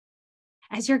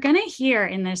As you're going to hear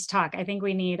in this talk, I think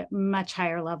we need much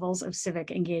higher levels of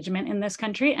civic engagement in this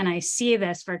country. And I see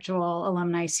this virtual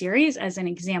alumni series as an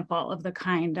example of the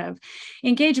kind of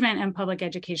engagement and public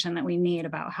education that we need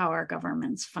about how our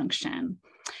governments function.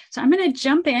 So I'm going to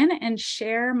jump in and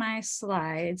share my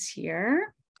slides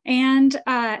here. And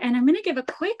I'm going to give a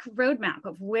quick roadmap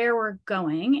of where we're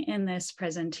going in this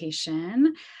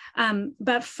presentation.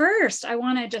 But first, I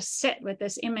want to just sit with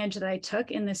this image that I took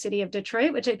in the city of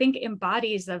Detroit, which I think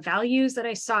embodies the values that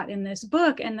I sought in this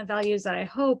book and the values that I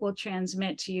hope will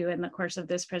transmit to you in the course of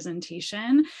this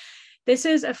presentation. This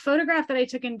is a photograph that I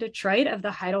took in Detroit of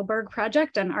the Heidelberg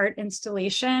Project, an art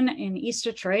installation in East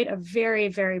Detroit, a very,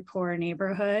 very poor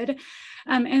neighborhood.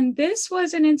 And this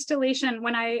was an installation.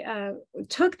 When I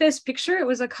took this picture, it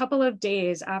was a couple of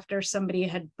days after somebody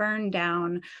had burned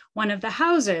down one of the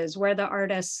houses where the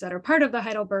artists that are part of the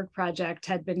Heidelberg Project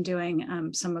had been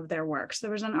doing some of their works. There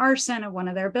was an arson of one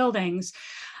of their buildings.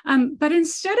 But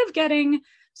instead of getting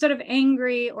sort of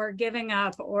angry or giving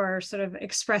up or sort of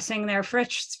expressing their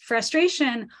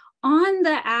frustration on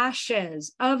the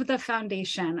ashes of the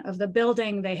foundation of the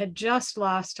building they had just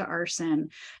lost to arson,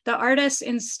 the artists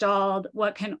installed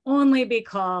what can only be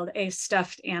called a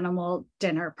stuffed animal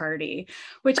dinner party,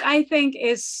 which I think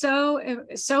is so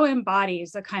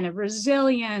embodies the kind of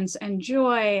resilience and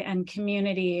joy and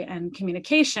community and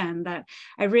communication that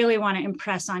I really want to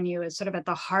impress on you as sort of at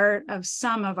the heart of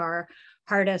some of our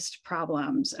hardest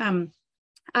problems.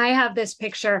 I have this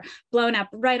picture blown up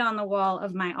right on the wall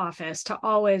of my office to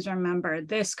always remember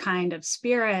this kind of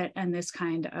spirit and this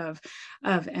kind of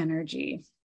energy.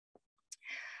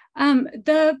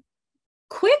 The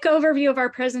quick overview of our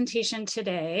presentation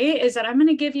today is that I'm going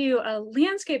to give you a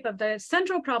landscape of the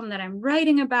central problem that I'm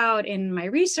writing about in my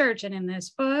research and in this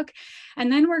book. And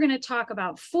then we're going to talk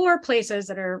about 4 places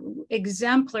that are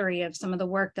exemplary of some of the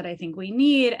work that I think we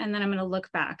need. And then I'm going to look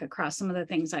back across some of the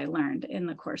things I learned in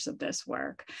the course of this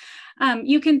work.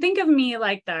 You can think of me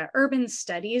like the urban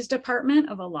studies department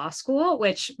of a law school,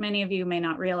 which many of you may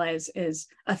not realize is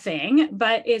a thing,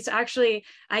 but it's actually,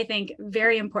 I think,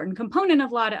 very important component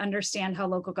of law to understand how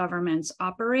local governments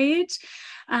operate.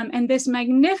 And this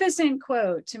magnificent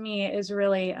quote to me is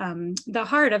really the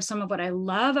heart of some of what I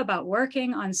love about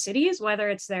working on cities, whether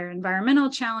it's their environmental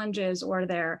challenges or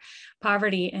their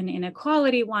poverty and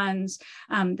inequality ones.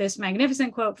 This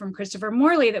magnificent quote from Christopher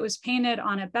Morley that was painted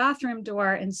on a bathroom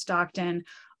door in Stockton: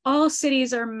 "All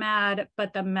cities are mad,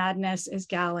 but the madness is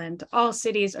gallant. All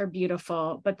cities are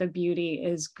beautiful, but the beauty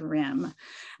is grim."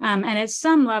 And at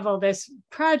some level, this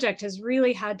project has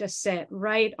really had to sit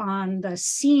right on the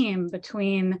seam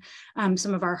between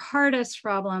some of our hardest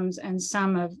problems and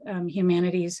some of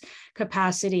humanity's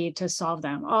capacity to solve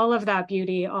them. All of that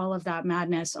beauty, all of that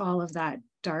madness, all of that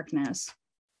darkness.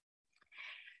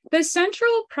 The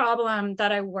central problem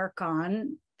that I work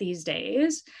on these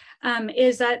days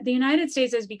is that the United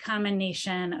States has become a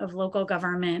nation of local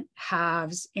government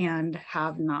haves and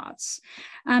have-nots.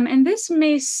 And this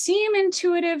may seem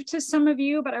intuitive to some of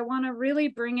you, but I want to really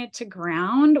bring it to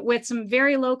ground with some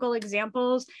very local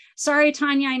examples. Sorry,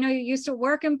 Tanya, I know you used to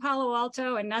work in Palo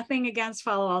Alto, and nothing against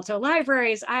Palo Alto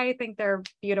libraries. I think they're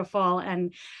beautiful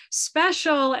and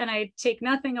special, and I take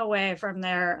nothing away from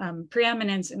their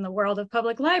preeminence in the world of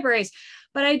public libraries.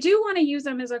 But I do want to use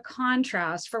them as a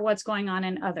contrast for what's going on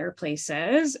in other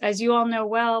places. As you all know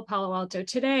well, Palo Alto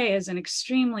today is an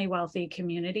extremely wealthy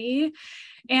community.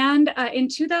 And in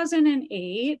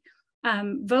 2008,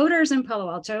 voters in Palo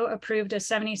Alto approved a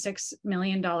 $76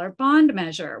 million bond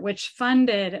measure, which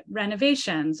funded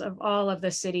renovations of all of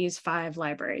the city's 5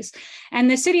 libraries. And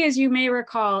the city, as you may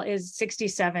recall, is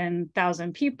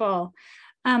 67,000 people.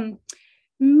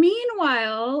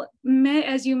 Meanwhile,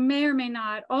 as you may or may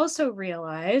not also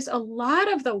realize, a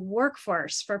lot of the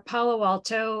workforce for Palo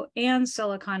Alto and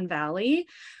Silicon Valley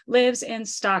lives in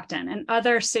Stockton and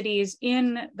other cities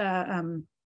in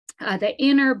the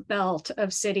inner belt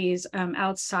of cities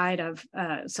outside of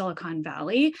Silicon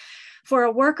Valley. For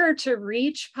a worker to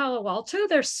reach Palo Alto,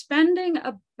 they're spending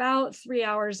about 3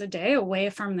 hours a day away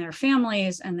from their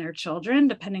families and their children,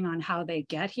 depending on how they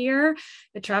get here.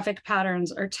 The traffic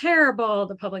patterns are terrible.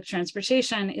 The public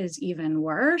transportation is even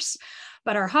worse.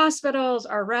 But our hospitals,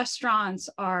 our restaurants,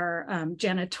 our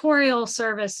janitorial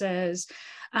services,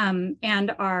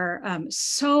 and our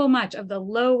so much of the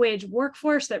low-wage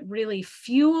workforce that really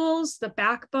fuels the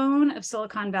backbone of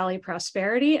Silicon Valley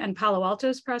prosperity and Palo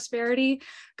Alto's prosperity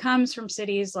comes from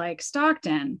cities like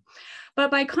Stockton.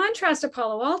 But by contrast to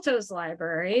Palo Alto's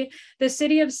library, the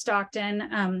city of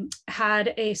Stockton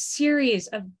had a series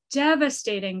of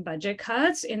devastating budget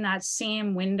cuts in that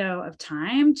same window of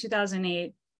time,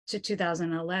 2008 to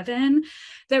 2011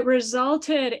 that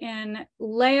resulted in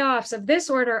layoffs of this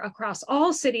order across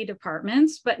all city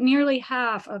departments, but nearly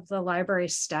half of the library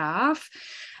staff.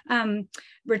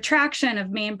 Retraction of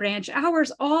main branch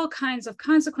hours, all kinds of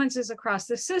consequences across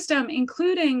the system,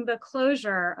 including the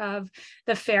closure of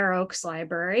the Fair Oaks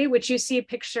Library, which you see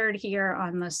pictured here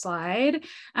on the slide.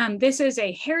 This is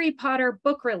a Harry Potter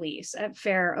book release at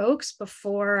Fair Oaks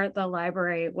before the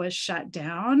library was shut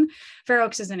down. Fair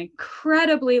Oaks is an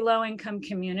incredibly low-income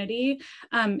community.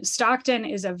 Stockton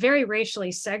is a very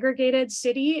racially segregated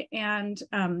city, and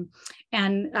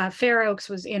Fair Oaks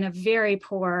was in a very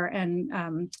poor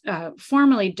and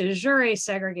formerly de jure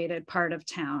segregated part of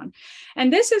town.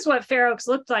 And this is what Fair Oaks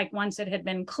looked like once it had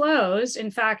been closed.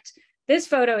 In fact, this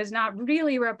photo is not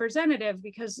really representative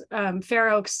because Fair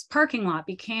Oaks parking lot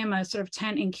became a sort of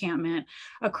tent encampment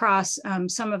across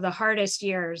some of the hardest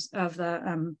years of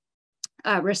the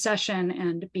recession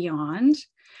and beyond.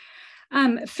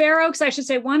 Fair Oaks, I should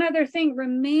say one other thing,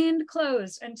 remained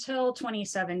closed until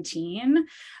 2017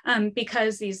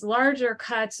 because these larger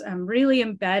cuts really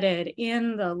embedded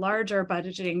in the larger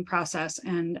budgeting process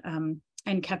and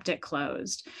kept it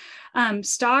closed.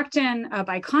 Stockton,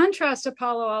 by contrast to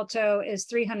Palo Alto, is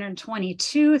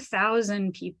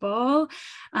 322,000 people,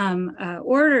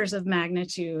 orders of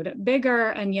magnitude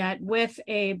bigger, and yet with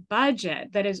a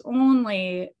budget that is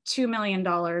only $2 million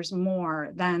more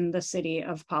than the city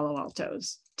of Palo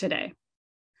Alto's today.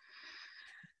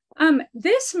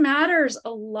 This matters a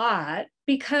lot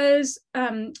because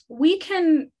we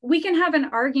can have an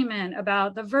argument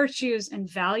about the virtues and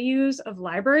values of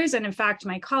libraries. And in fact,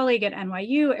 my colleague at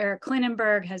NYU, Eric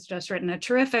Klinenberg, has just written a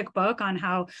terrific book on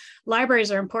how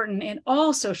libraries are important in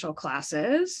all social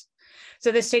classes.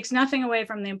 So this takes nothing away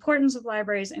from the importance of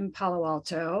libraries in Palo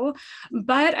Alto,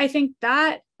 but I think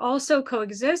that also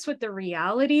coexists with the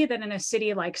reality that in a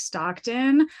city like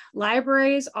Stockton,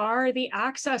 libraries are the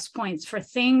access points for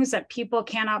things that people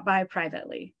cannot buy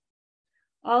privately.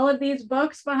 All of these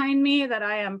books behind me that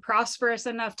I am prosperous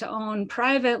enough to own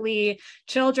privately,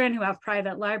 children who have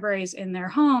private libraries in their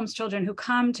homes, children who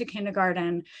come to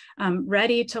kindergarten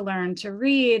ready to learn to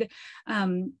read,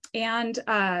 and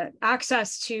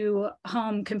access to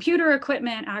home computer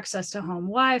equipment, access to home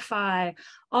Wi-Fi,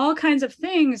 all kinds of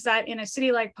things that in a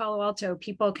city like Palo Alto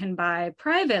people can buy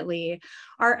privately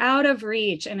are out of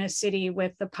reach in a city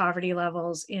with the poverty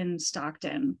levels in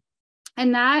Stockton.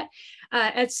 And that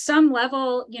at some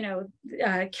level,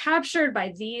 captured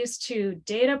by these two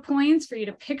data points for you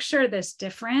to picture this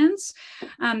difference,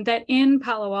 that in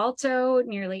Palo Alto,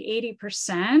 nearly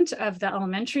 80% of the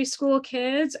elementary school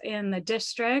kids in the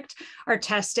district are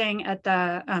testing at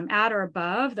or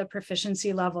above the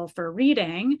proficiency level for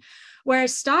reading,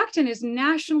 whereas Stockton is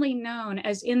nationally known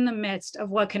as in the midst of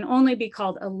what can only be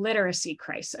called a literacy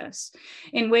crisis,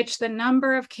 in which the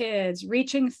number of kids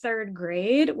reaching third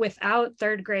grade without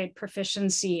third grade proficiency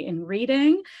in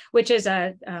reading, which is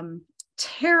a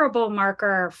terrible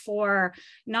marker for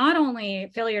not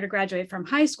only failure to graduate from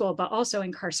high school, but also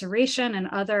incarceration and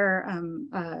other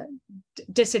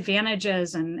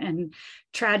disadvantages and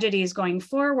tragedies going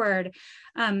forward.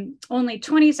 Only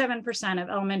 27% of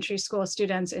elementary school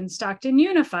students in Stockton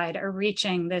Unified are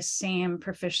reaching this same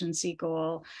proficiency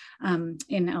goal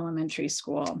in elementary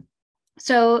school.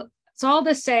 So it's all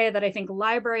to say that I think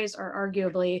libraries are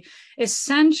arguably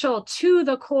essential to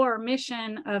the core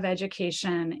mission of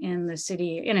education in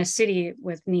a city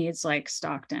with needs like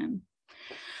Stockton.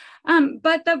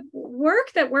 But the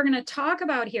work that we're going to talk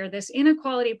about here, this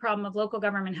inequality problem of local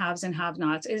government haves and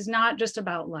have-nots, is not just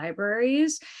about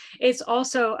libraries. It's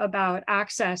also about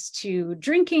access to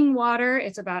drinking water.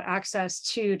 It's about access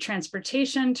to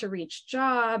transportation to reach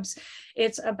jobs.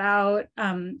 It's about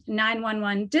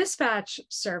 911 dispatch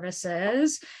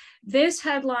services. This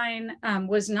headline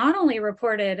was not only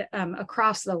reported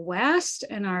across the West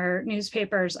in our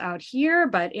newspapers out here,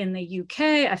 but in the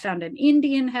UK. I found an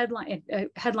Indian headline, a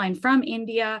headline from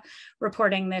India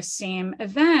reporting this same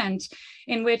event,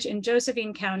 in which in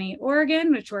Josephine County,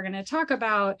 Oregon, which we're going to talk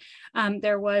about,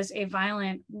 there was a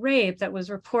violent rape that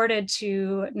was reported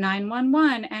to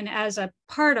 911. And as a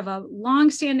part of a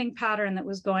longstanding pattern that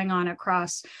was going on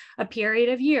across a period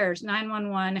of years,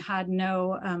 911 had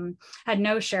no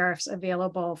sheriffs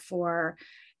available for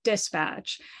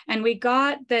dispatch. And we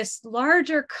got this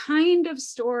larger kind of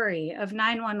story of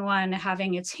 911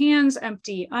 having its hands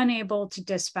empty, unable to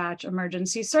dispatch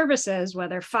emergency services,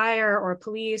 whether fire or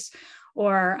police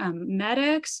or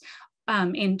medics,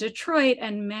 in Detroit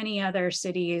and many other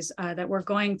cities that were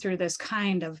going through this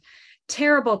kind of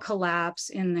terrible collapse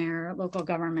in their local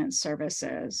government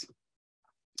services.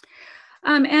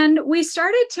 And we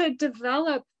started to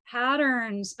develop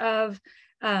patterns of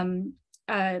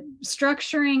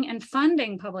structuring and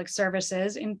funding public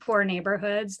services in poor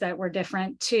neighborhoods that were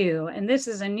different too. And this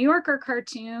is a New Yorker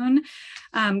cartoon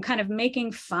kind of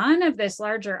making fun of this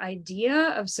larger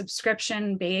idea of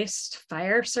subscription-based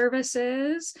fire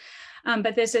services.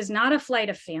 But this is not a flight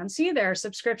of fancy. There are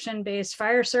subscription-based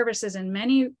fire services in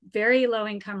many very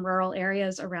low-income rural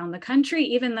areas around the country,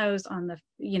 even those on the,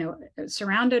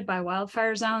 surrounded by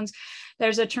wildfire zones.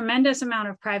 There's a tremendous amount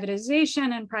of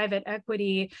privatization and private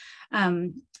equity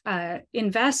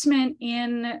investment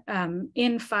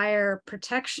in fire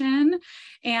protection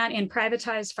and in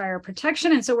privatized fire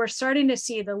protection. And so we're starting to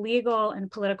see the legal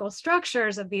and political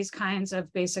structures of these kinds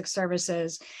of basic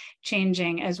services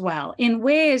changing as well in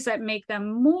ways that make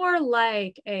them more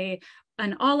like an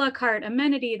a la carte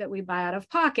amenity that we buy out of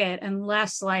pocket and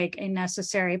less like a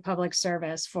necessary public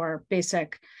service for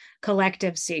basic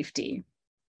collective safety.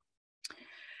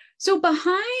 So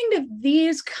behind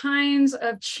these kinds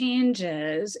of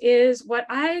changes is what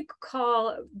I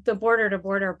call the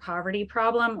border-to-border poverty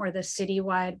problem, or the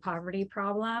citywide poverty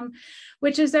problem,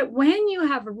 which is that when you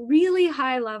have really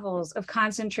high levels of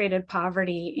concentrated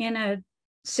poverty in a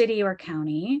city or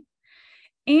county,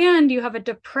 and you have a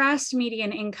depressed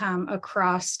median income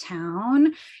across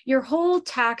town, your whole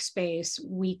tax base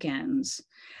weakens.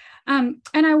 And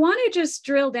I want to just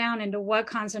drill down into what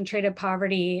concentrated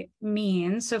poverty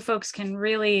means so folks can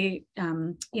really,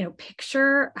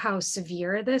 picture how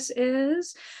severe this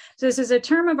is. So this is a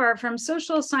term of art from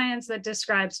social science that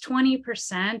describes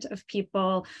 20% of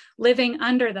people living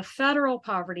under the federal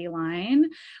poverty line,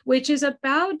 which is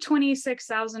about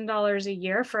 $26,000 a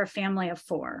year for a family of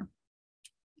 4.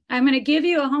 I'm going to give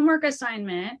you a homework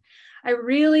assignment. I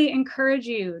really encourage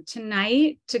you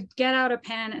tonight to get out a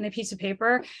pen and a piece of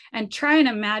paper and try and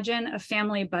imagine a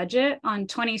family budget on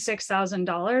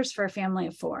 $26,000 for a family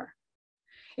of 4.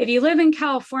 If you live in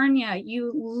California,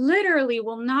 you literally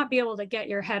will not be able to get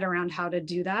your head around how to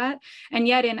do that. And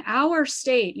yet in our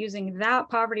state, using that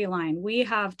poverty line, we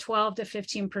have 12 to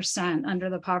 15% under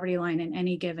the poverty line in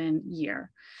any given year.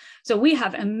 So we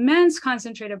have immense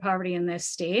concentrated poverty in this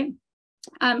state.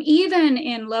 Even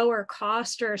in lower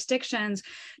cost jurisdictions,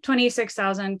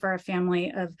 26,000 for a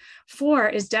family of 4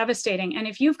 is devastating. And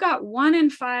if you've got 1 in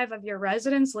 5 of your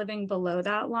residents living below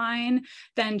that line,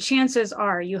 then chances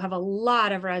are you have a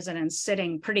lot of residents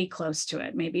sitting pretty close to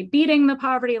it, maybe beating the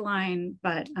poverty line,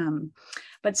 but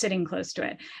sitting close to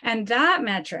it. And that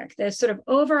metric, this sort of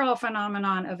overall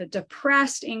phenomenon of a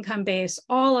depressed income base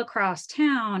all across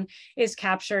town, is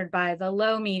captured by the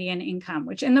low median income,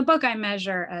 which in the book I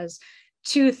measure as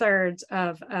 2/3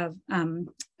 of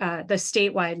the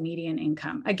statewide median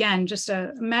income. Again, just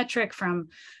a metric from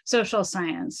social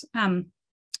science.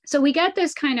 So we get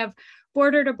this kind of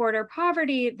border-to-border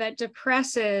poverty that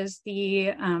depresses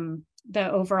the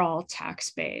overall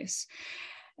tax base.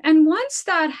 And once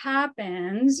that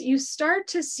happens, you start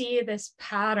to see this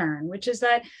pattern, which is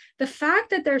that the fact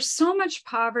that there's so much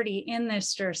poverty in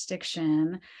this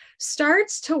jurisdiction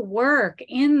starts to work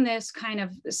in this kind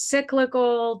of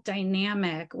cyclical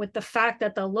dynamic with the fact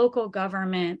that the local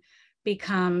government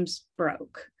becomes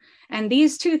broke. And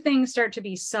these two things start to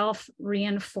be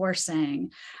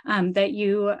self-reinforcing,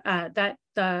 that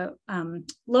the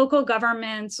local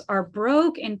governments are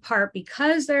broke in part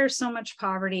because there's so much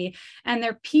poverty, and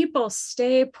their people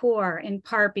stay poor in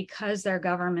part because their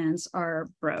governments are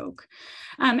broke.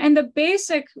 And the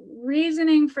basic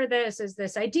reasoning for this is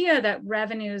this idea that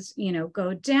revenues,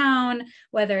 go down,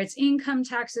 whether it's income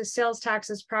taxes, sales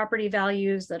taxes, property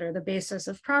values that are the basis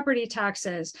of property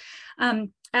taxes.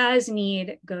 As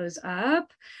need goes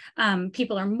up,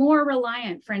 people are more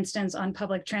reliant, for instance, on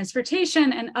public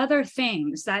transportation and other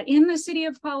things that in the city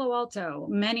of Palo Alto,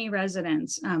 many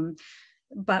residents,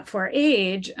 but for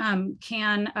age,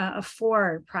 can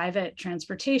afford private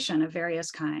transportation of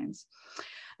various kinds.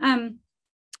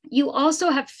 You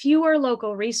also have fewer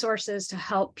local resources to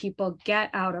help people get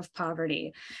out of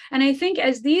poverty. And I think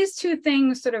as these two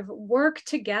things sort of work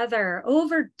together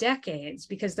over decades,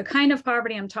 because the kind of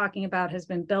poverty I'm talking about has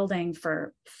been building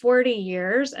for 40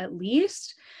 years at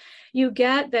least, you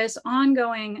get this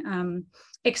ongoing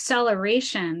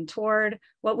acceleration toward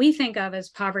what we think of as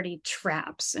poverty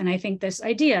traps. And I think this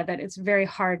idea that it's very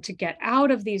hard to get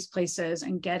out of these places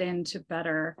and get into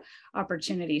better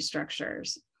opportunity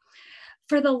structures.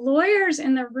 For the lawyers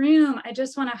in the room, I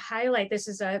just want to highlight, this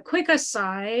is a quick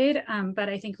aside, but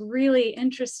I think really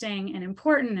interesting and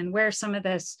important, and where some of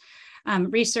this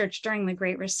research during the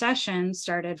Great Recession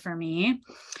started for me,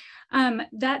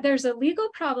 that there's a legal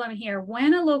problem here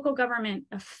when a local government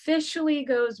officially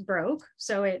goes broke.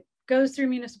 So it goes through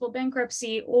municipal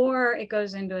bankruptcy or it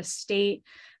goes into a state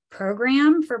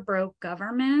program for broke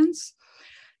governments,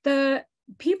 the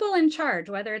people in charge,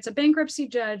 whether it's a bankruptcy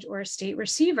judge or a state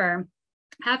receiver,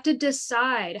 have to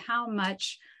decide how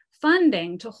much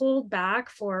funding to hold back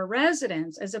for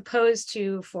residents as opposed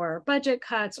to for budget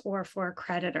cuts or for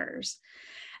creditors.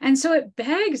 And so it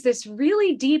begs this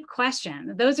really deep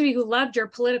question. Those of you who loved your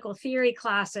political theory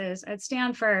classes at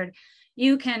Stanford,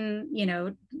 you can,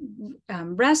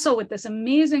 wrestle with this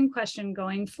amazing question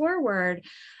going forward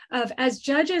of, as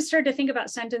judges start to think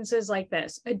about sentences like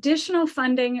this, additional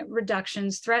funding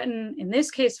reductions threaten, in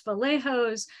this case,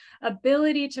 Vallejo's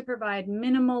ability to provide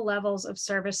minimal levels of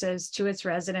services to its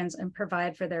residents and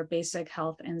provide for their basic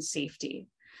health and safety.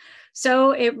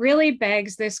 So it really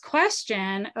begs this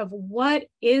question of, what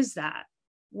is that?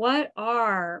 What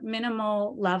are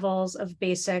minimal levels of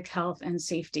basic health and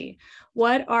safety?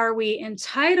 What are we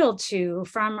entitled to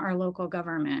from our local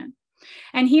government?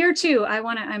 And here too,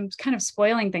 I'm kind of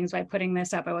spoiling things by putting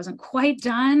this up. I wasn't quite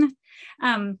done.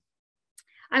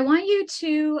 I want you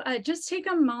to just take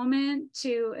a moment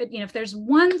to, if there's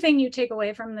one thing you take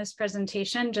away from this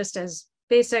presentation, just as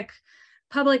basic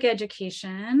public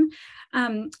education,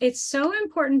 it's so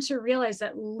important to realize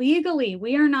that legally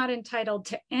we are not entitled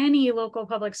to any local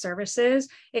public services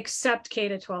except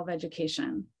K-12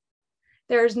 education.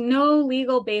 There's no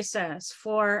legal basis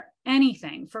for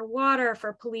anything, for water,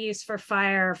 for police, for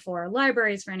fire, for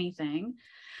libraries, for anything.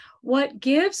 What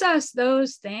gives us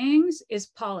those things is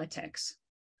politics.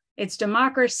 It's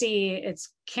democracy, it's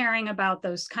caring about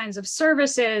those kinds of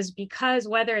services, because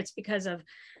whether it's because of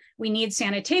we need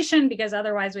sanitation because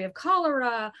otherwise we have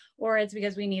cholera, or it's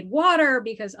because we need water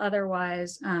because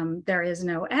otherwise there is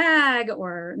no ag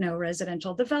or no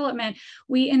residential development.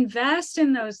 We invest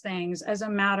in those things as a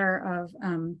matter of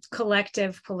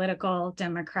collective political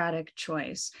democratic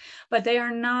choice, but they are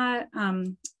not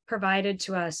provided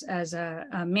to us as a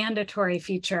mandatory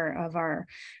feature of our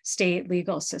state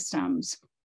legal systems.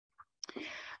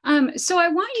 So I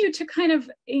want you to kind of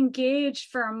engage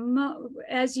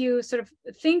as you sort of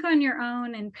think on your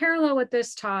own in parallel with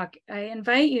this talk. I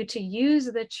invite you to use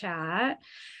the chat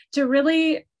to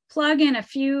really plug in a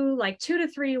few 2 to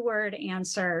 3 word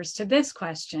answers to this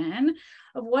question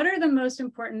of, what are the most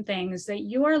important things that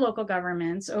your local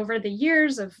governments over the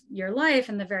years of your life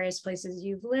and the various places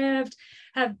you've lived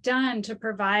have done to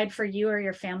provide for you or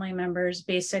your family members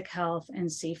basic health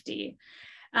and safety?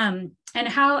 And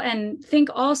think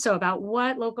also about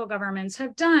what local governments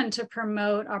have done to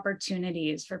promote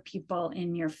opportunities for people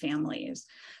in your families.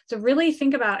 So really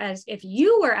think about, as if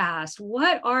you were asked,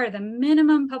 what are the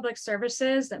minimum public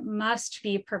services that must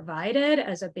be provided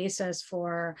as a basis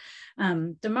for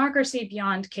democracy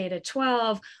beyond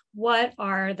K-12? What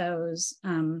are those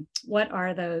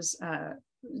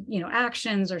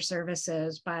actions or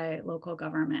services by local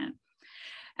government?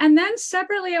 And then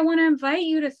separately, I want to invite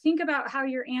you to think about how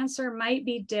your answer might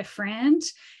be different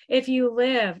if you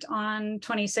lived on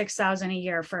 $26,000 a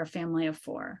year for a family of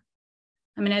 4.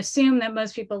 I'm going to assume that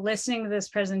most people listening to this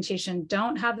presentation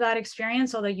don't have that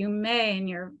experience, although you may in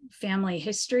your family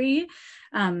history.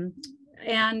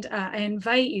 And I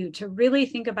invite you to really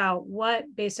think about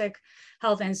what basic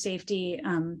health and safety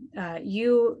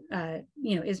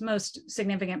is most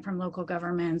significant from local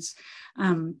governments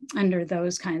under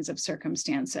those kinds of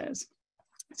circumstances.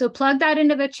 So plug that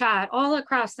into the chat all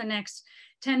across the next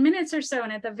 10 minutes or so,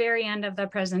 and at the very end of the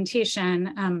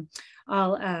presentation,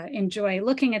 I'll enjoy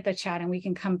looking at the chat and we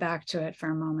can come back to it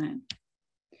for a moment.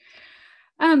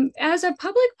 As a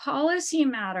public policy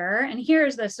matter, and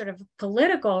here's the sort of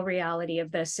political reality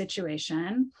of this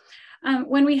situation,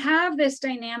 when we have this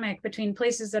dynamic between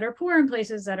places that are poor and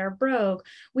places that are broke,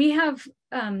 we have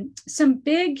some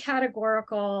big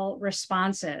categorical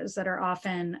responses that are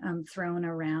often thrown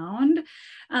around.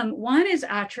 One is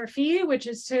atrophy, which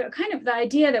is to kind of the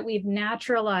idea that we've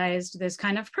naturalized this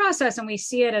kind of process, and we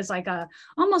see it as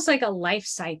almost like a life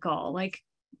cycle.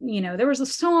 There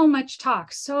was so much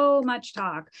talk.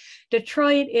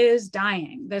 Detroit is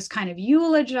dying. This kind of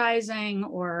eulogizing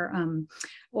or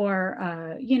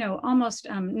almost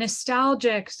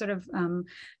nostalgic sort of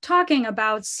talking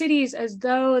about cities as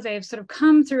though they've sort of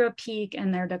come through a peak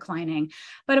and they're declining.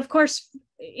 But of course,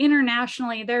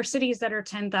 internationally, there are cities that are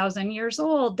 10,000 years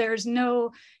old. There's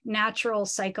no natural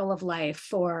cycle of life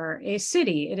for a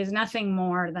city. It is nothing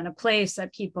more than a place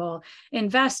that people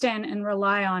invest in and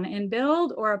rely on and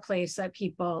build, or a place that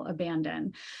people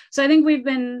abandon. So I think we've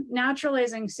been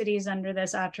naturalizing cities under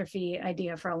this atrophy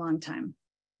idea for a long time.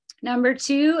 Number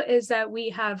two is that we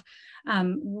have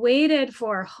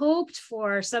hoped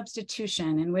for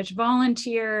substitution in which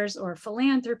volunteers or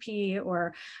philanthropy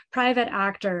or private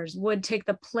actors would take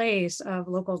the place of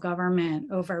local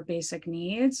government over basic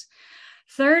needs.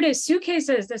 Third is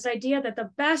suitcases, this idea that the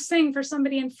best thing for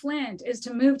somebody in Flint is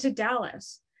to move to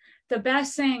Dallas. The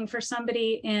best thing for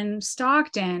somebody in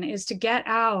Stockton is to get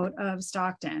out of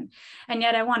Stockton. And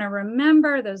yet I want to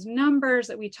remember those numbers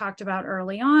that we talked about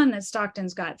early on, that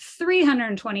Stockton's got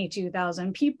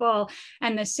 322,000 people,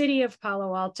 and the city of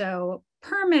Palo Alto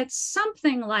permits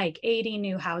something like 80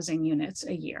 new housing units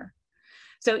a year.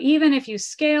 So even if you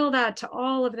scale that to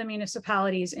all of the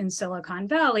municipalities in Silicon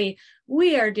Valley,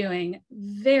 we are doing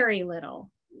very little,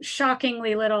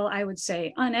 shockingly little, I would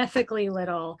say unethically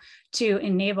little, to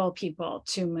enable people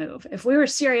to move. If we were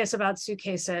serious about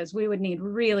suitcases, we would need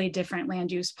really different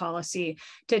land use policy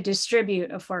to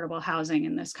distribute affordable housing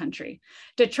in this country.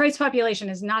 Detroit's population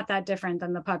is not that different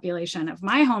than the population of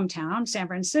my hometown, San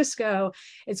Francisco.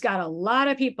 It's got a lot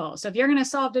of people. So if you're going to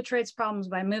solve Detroit's problems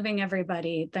by moving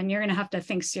everybody, then you're going to have to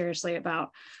think seriously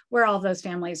about where all those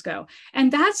families go.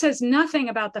 And that says nothing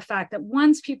about the fact that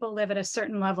once people live at a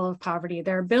certain level of poverty,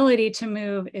 their ability to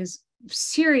move is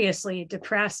seriously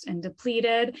depressed and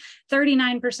depleted.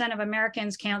 39% of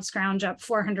Americans can't scrounge up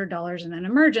 $400 in an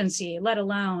emergency, let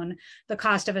alone the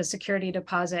cost of a security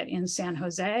deposit in San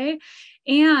Jose.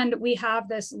 And we have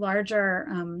this larger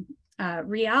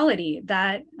reality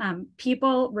that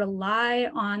people rely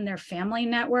on their family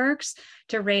networks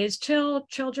to raise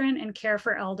children and care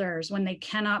for elders when they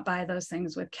cannot buy those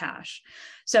things with cash.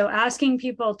 So asking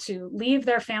people to leave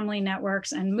their family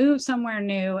networks and move somewhere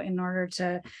new in order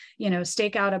to,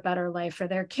 stake out a better life for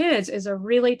their kids is a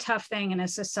really tough thing in a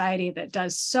society that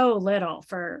does so little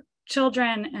for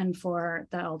children and for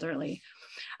the elderly.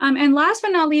 And last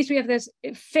but not least, we have this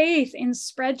faith in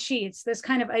spreadsheets, this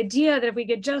kind of idea that if we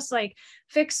could just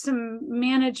fix some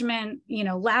management,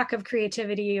 lack of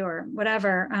creativity or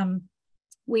whatever,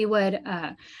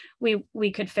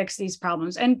 we could fix these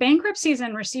problems. And bankruptcies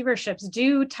and receiverships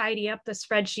do tidy up the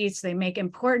spreadsheets. They make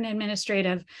important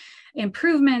administrative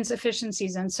improvements,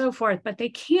 efficiencies, and so forth, but they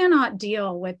cannot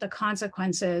deal with the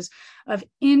consequences of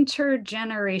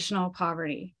intergenerational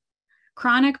poverty.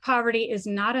 Chronic poverty is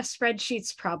not a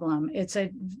spreadsheets problem. It's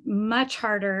a much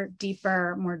harder,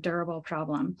 deeper, more durable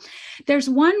problem. There's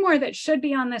one more that should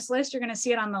be on this list. You're going to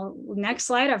see it on the next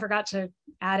slide. I forgot to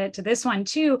add it to this one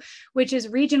too, which is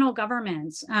regional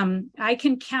governments. I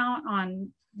can count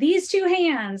on these two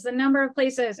hands the number of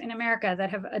places in America that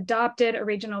have adopted a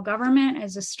regional government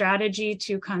as a strategy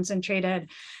to concentrated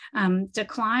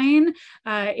decline.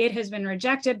 It has been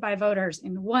rejected by voters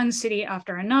in one city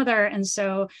after another. And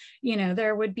so,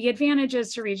 there would be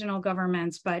advantages to regional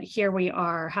governments, but here we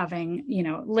are having,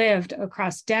 lived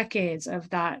across decades of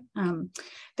that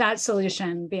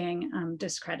solution being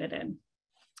discredited.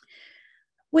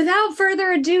 Without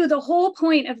further ado, the whole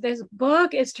point of this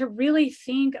book is to really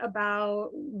think about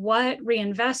what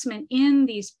reinvestment in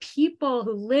these people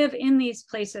who live in these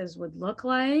places would look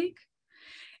like,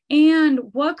 and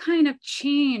what kind of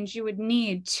change you would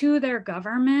need to their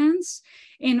governments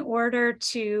in order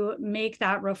to make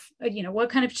that, what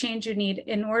kind of change you need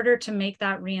in order to make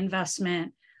that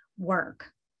reinvestment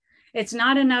work. It's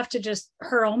not enough to just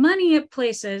hurl money at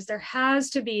places. There has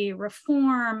to be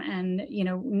reform and,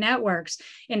 networks.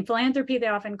 In philanthropy, they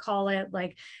often call it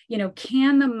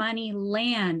can the money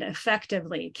land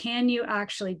effectively? Can you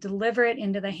actually deliver it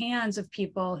into the hands of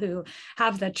people who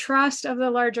have the trust of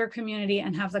the larger community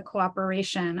and have the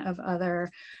cooperation of other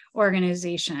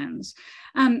organizations?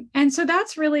 And so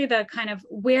that's really the kind of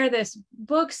where this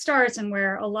book starts and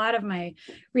where a lot of my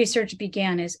research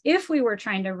began, is if we were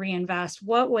trying to reinvest,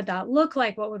 what would that look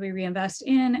like? What would we reinvest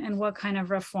in? And what kind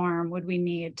of reform would we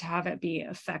need to have it be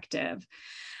effective?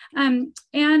 And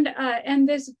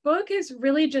this book is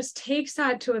really just takes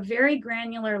that to a very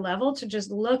granular level to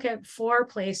just look at 4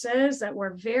 places that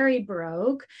were very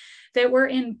broke, that were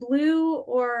in blue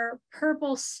or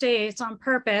purple states on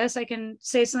purpose. I can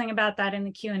say something about that in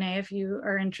the Q&A if you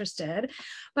are interested,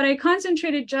 but I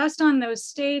concentrated just on those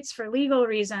states for legal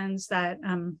reasons that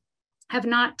have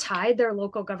not tied their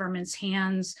local government's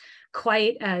hands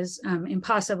quite as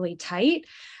impossibly tight.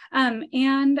 And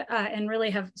really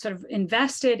have sort of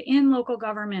invested in local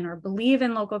government or believe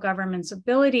in local government's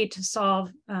ability to solve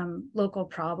local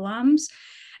problems.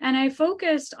 And I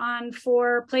focused on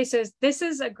 4 places. This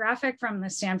is a graphic from the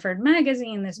Stanford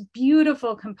magazine, this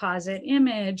beautiful composite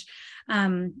image.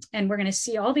 And we're going to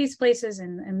see all these places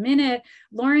in a minute: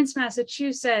 Lawrence,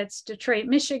 Massachusetts, Detroit,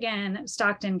 Michigan,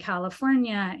 Stockton,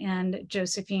 California, and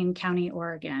Josephine County,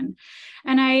 Oregon.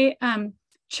 And I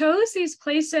chose these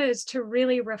places to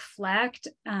really reflect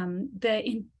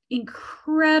the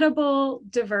incredible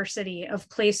diversity of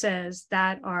places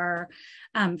that are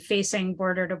facing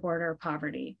border-to-border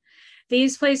poverty.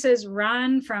 These places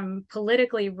run from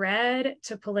politically red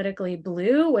to politically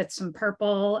blue with some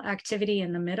purple activity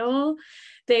in the middle.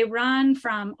 They run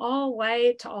from all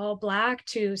white to all Black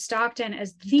to Stockton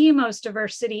as the most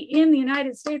diverse city in the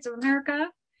United States of America,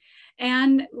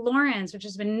 and Lawrence, which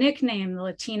has been nicknamed the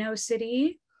Latino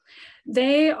city.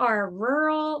 They are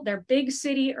rural, they're big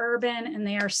city urban, and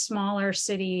they are smaller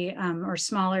city or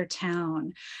smaller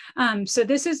town. So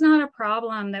this is not a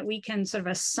problem that we can sort of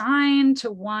assign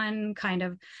to one kind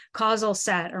of causal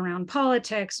set around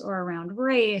politics or around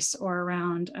race or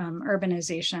around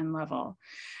urbanization level.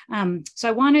 So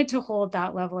I wanted to hold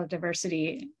that level of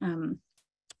diversity. And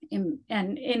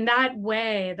in that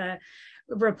way, the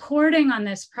reporting on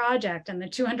this project and the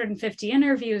 250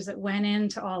 interviews that went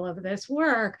into all of this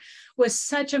work was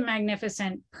such a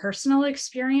magnificent personal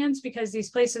experience, because these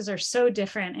places are so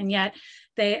different, and yet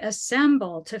they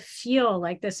assemble to feel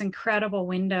like this incredible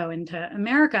window into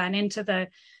America and into the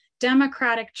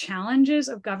democratic challenges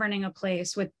of governing a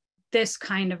place with this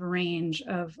kind of range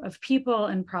of people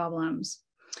and problems.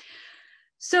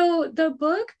 So the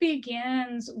book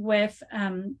begins with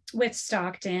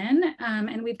Stockton,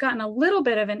 and we've gotten a little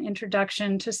bit of an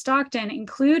introduction to Stockton,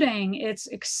 including its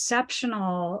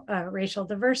exceptional racial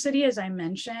diversity, as I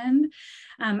mentioned.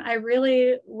 I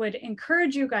really would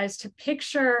encourage you guys to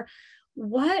picture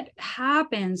what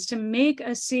happens to make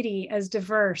a city as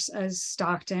diverse as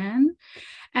Stockton.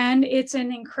 And it's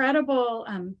an incredible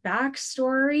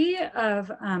backstory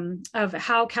of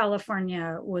how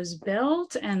California was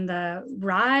built and the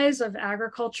rise of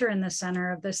agriculture in the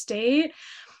center of the state.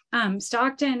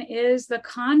 Stockton is the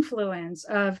confluence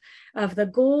of the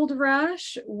gold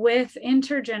rush with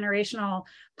intergenerational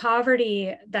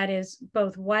poverty that is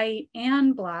both white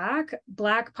and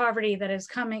Black poverty that has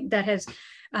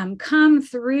come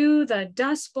through the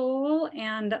Dust Bowl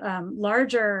and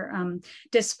larger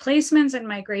displacements and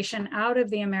migration out of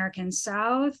the American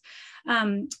South,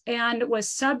 and was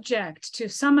subject to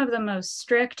some of the most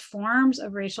strict forms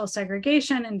of racial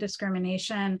segregation and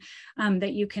discrimination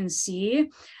that you can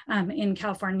see in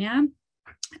California.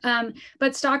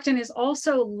 But Stockton has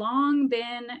also long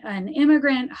been an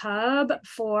immigrant hub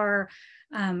for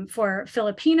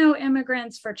Filipino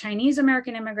immigrants, for Chinese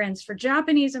American immigrants, for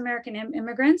Japanese American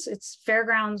immigrants. Its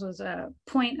fairgrounds was a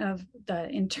point of the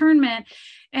internment,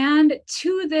 and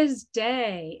to this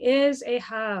day is a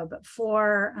hub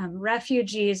for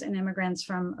refugees and immigrants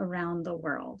from around the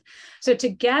world. So to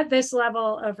get this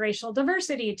level of racial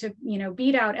diversity to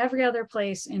beat out every other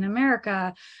place in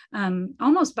America,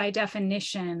 almost by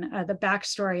definition, the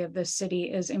backstory of this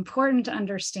city is important to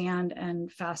understand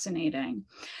and fascinating.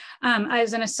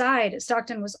 As an aside,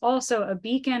 Stockton was also a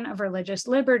beacon of religious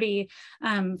liberty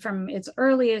from its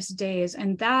earliest days,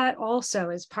 and that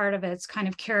also is part of its kind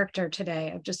of character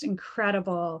today of just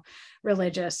incredible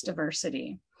religious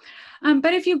diversity.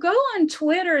 But if you go on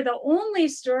Twitter, the only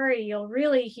story you'll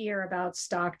really hear about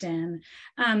Stockton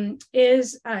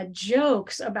is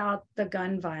jokes about the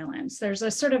gun violence. There's a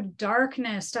sort of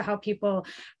darkness to how people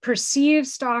perceive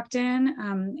Stockton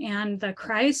and the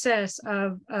crisis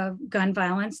of gun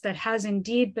violence that has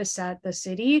indeed beset the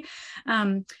city.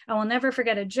 I will never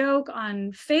forget a joke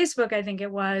on Facebook, I think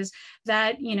it was,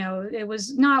 that it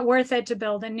was not worth it to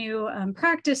build a new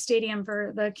practice stadium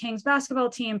for the Kings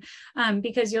basketball team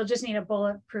because you'll just need a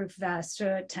bulletproof vest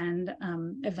to attend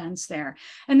events there.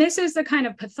 And this is the kind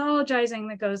of pathologizing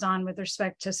that goes on with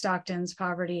respect to Stockton's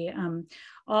poverty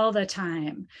all the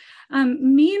time.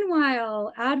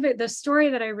 Meanwhile, the story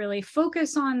that I really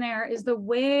focus on there is the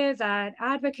way that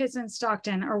advocates in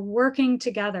Stockton are working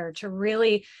together to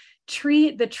really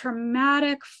treat the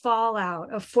traumatic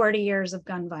fallout of 40 years of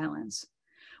gun violence.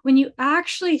 When you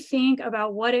actually think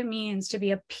about what it means to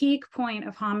be a peak point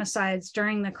of homicides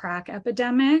during the crack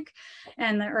epidemic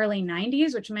and the early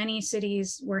 90s, which many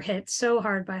cities were hit so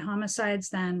hard by homicides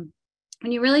then,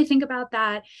 when you really think about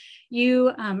that,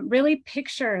 you really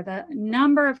picture the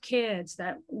number of kids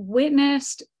that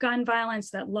witnessed gun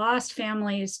violence, that lost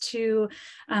families to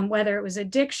whether it was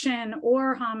addiction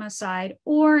or homicide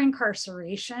or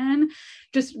incarceration,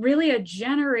 just really a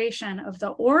generation of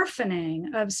the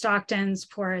orphaning of Stockton's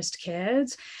poorest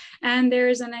kids. And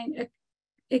there's an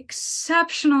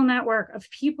exceptional network of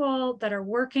people that are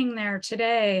working there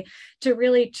today to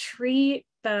really treat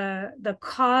the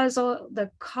cause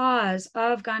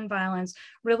of gun violence,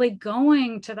 really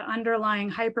going to the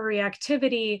underlying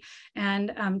hyperreactivity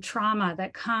and trauma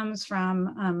that comes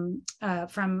from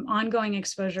ongoing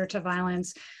exposure to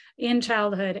violence in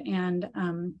childhood and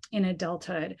in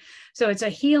adulthood. So it's a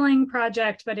healing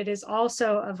project, but it is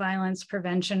also a violence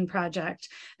prevention project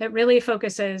that really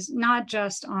focuses not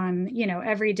just on,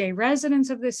 everyday residents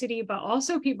of the city, but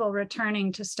also people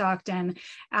returning to Stockton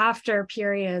after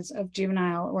periods of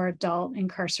juvenile or adult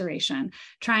incarceration,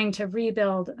 trying to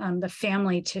rebuild the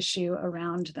family tissue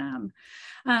around them.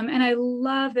 And I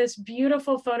love this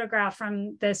beautiful photograph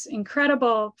from this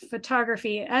incredible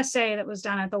photography essay that was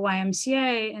done at the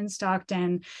YMCA in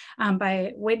Stockton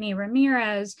by Whitney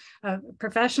Ramirez, a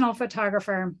professional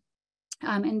photographer.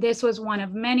 And this was one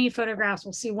of many photographs,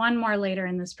 we'll see one more later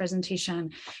in this presentation,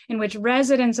 in which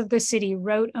residents of the city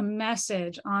wrote a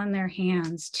message on their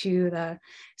hands to the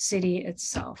city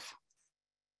itself.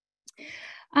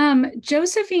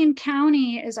 Josephine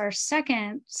County is our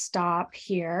second stop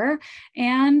here,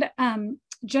 and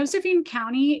Josephine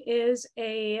County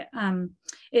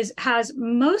has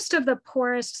most of the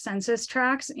poorest census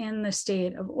tracts in the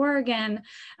state of Oregon.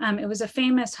 It was a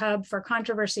famous hub for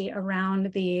controversy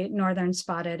around the northern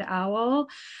spotted owl.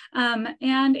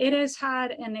 And it has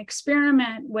had an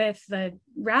experiment with the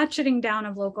ratcheting down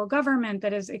of local government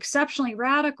that is exceptionally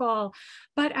radical,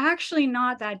 but actually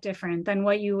not that different than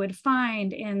what you would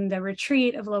find in the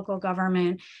retreat of local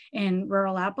government in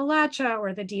rural Appalachia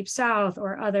or the Deep South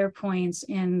or other points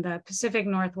in the Pacific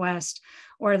Northwest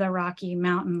or the Rocky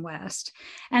Mountain West.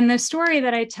 And the story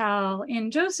that I tell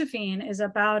in Josephine is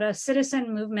about a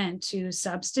citizen movement to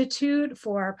substitute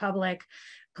for public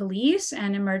police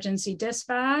and emergency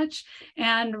dispatch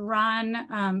and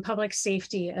run public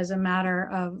safety as a matter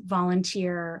of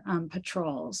volunteer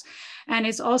patrols. And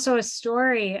it's also a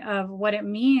story of what it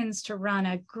means to run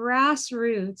a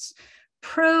grassroots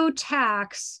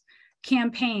pro-tax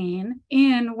campaign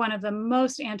in one of the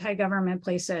most anti-government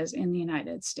places in the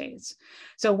United States.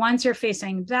 So once you're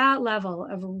facing that level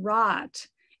of rot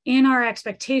in our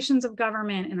expectations of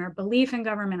government, in our belief in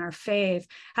government, our faith,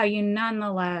 how you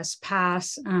nonetheless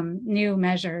pass new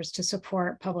measures to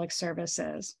support public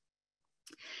services.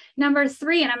 Number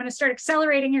 3, and I'm going to start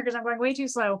accelerating here because I'm going way too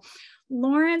slow.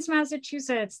 Lawrence,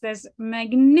 Massachusetts, this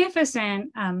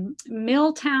magnificent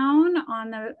mill town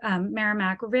on the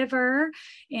Merrimack River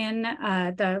in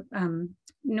the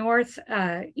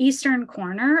northeastern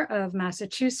corner of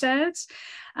Massachusetts,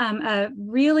 a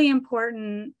really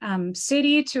important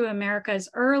city to America's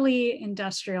early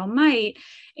industrial might,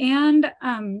 and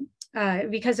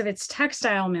because of its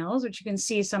textile mills, which you can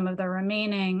see some of the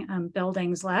remaining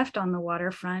buildings left on the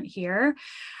waterfront here.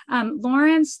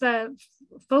 Lawrence, the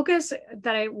focus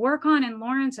that I work on in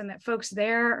Lawrence and that folks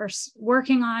there are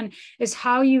working on is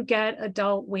how you get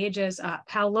adult wages up,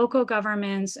 how local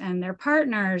governments and their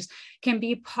partners can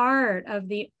be part of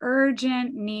the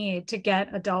urgent need to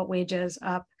get adult wages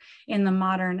up in the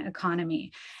modern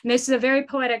economy. And this is a very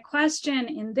poetic question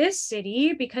in this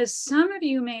city because some of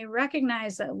you may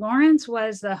recognize that Lawrence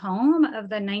was the home of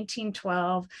the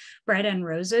 1912 Bread and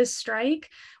Roses strike,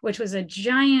 which was a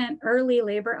giant early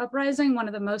labor uprising, one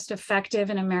of the most effective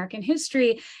in American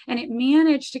history. And it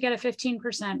managed to get a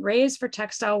 15% raise for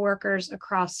textile workers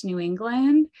across New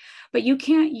England. But you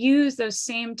can't use those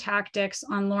same tactics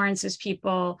on Lawrence's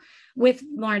people with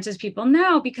Lawrence's people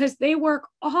now because they work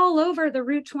all over the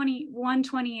Route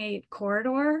 128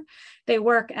 corridor. They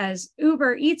work as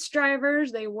Uber Eats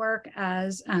drivers, they work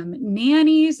as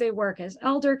nannies, they work as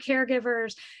elder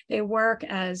caregivers, they work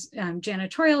as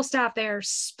janitorial staff. They are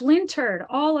splintered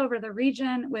all over the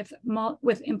region with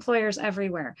employers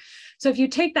everywhere. So if you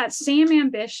take that same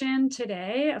ambition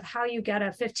today of how you get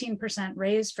a 15%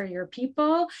 raise for your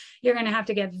people, you're going to have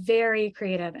to get very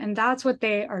creative. And that's what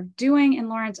they are doing in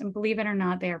Lawrence. And believe it or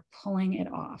not, they are pulling it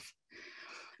off.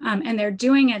 And they're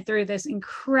doing it through this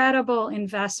incredible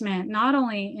investment, not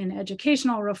only in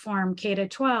educational reform, K to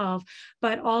 12,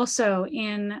 but also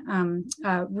in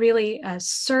really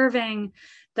serving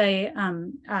the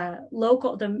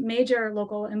major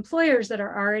local employers that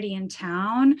are already in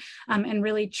town and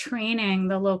really training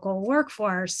the local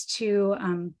workforce to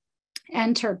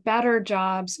enter better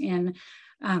jobs in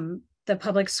the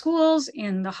public schools,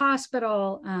 in the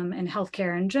hospital, and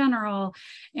healthcare in general,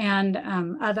 and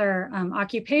other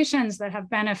occupations that have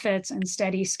benefits and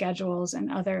steady schedules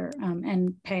and other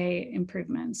and pay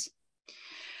improvements.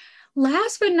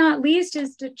 Last but not least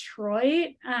is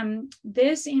Detroit.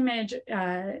 This image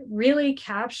really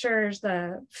captures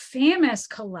the famous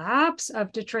collapse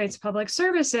of Detroit's public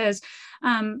services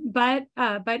But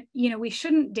we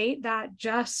shouldn't date that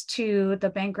just to the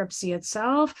bankruptcy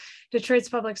itself. Detroit's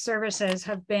public services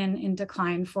have been in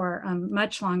decline for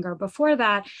much longer before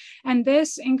that. And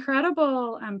this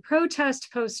incredible protest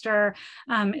poster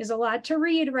is a lot to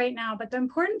read right now. But the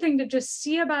important thing to just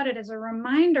see about it is a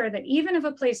reminder that even if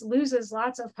a place loses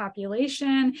lots of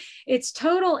population, its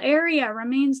total area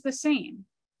remains the same.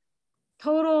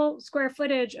 Total square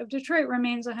footage of Detroit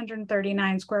remains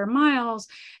 139 square miles.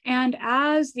 And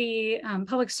as the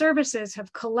public services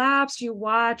have collapsed, you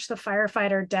watch the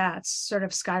firefighter deaths sort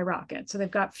of skyrocket. So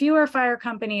they've got fewer fire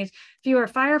companies, fewer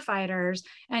firefighters,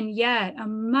 and yet a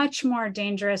much more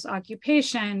dangerous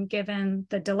occupation given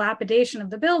the dilapidation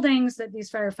of the buildings that these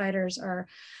firefighters are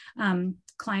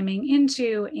climbing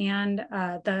into, and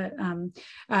the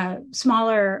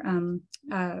smaller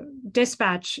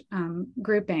dispatch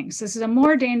groupings. This is a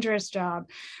more dangerous job,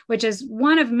 which is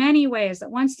one of many ways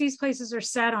that once these places are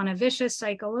set on a vicious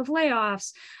cycle of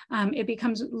layoffs, it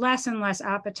becomes less and less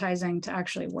appetizing to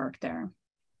actually work there.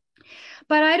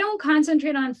 But I don't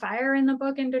concentrate on fire in the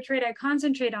book in Detroit. I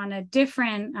concentrate on a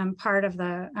different part of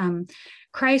the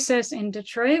crisis in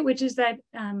Detroit, which is that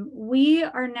we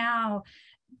are now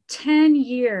 10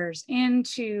 years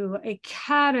into a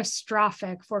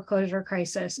catastrophic foreclosure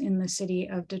crisis in the city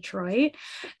of Detroit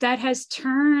that has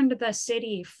turned the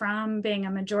city from being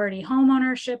a majority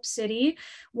homeownership city,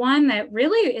 one that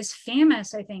really is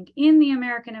famous, I think, in the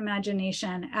American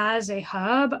imagination as a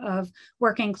hub of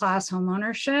working class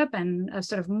homeownership and a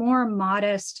sort of more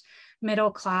modest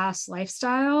middle class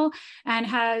lifestyle, and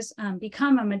has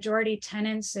become a majority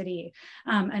tenant city,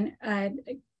 and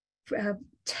a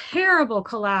terrible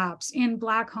collapse in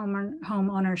Black home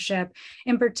ownership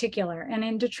in particular. And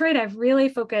in Detroit, I've really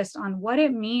focused on what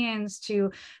it means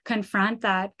to confront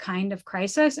that kind of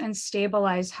crisis and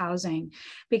stabilize housing,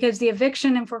 because the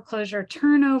eviction and foreclosure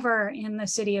turnover in the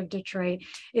city of Detroit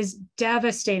is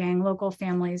devastating local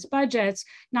families' budgets,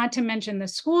 not to mention the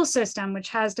school system, which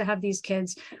has to have these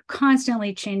kids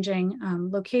constantly changing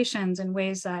locations in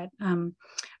ways that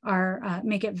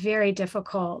make it very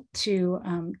difficult to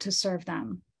serve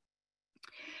them.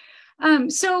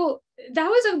 So that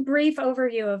was a brief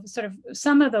overview of sort of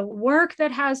some of the work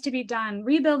that has to be done,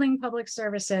 rebuilding public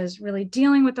services, really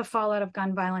dealing with the fallout of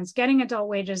gun violence, getting adult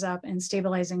wages up, and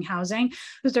stabilizing housing.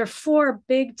 Those are 4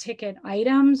 big ticket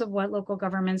items of what local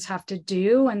governments have to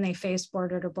do when they face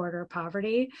border-to-border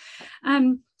poverty.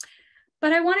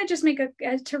 But I want to just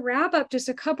to wrap up, just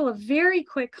a couple of very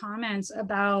quick comments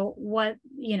about what,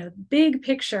 big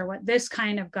picture, what this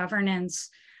kind of governance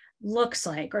looks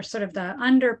like, or sort of the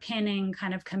underpinning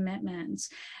kind of commitments.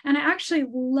 And I actually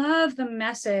love the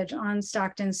message on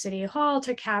Stockton City Hall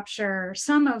to capture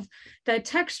some of the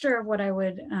texture of what I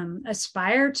would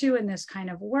aspire to in this kind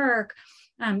of work.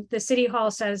 The City Hall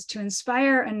says, to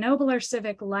inspire a nobler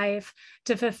civic life,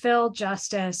 to fulfill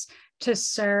justice, to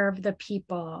serve the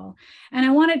people. And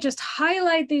I want to just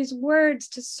highlight these words,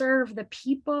 to serve the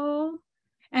people,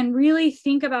 and really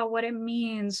think about what it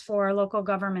means for local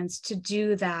governments to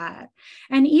do that.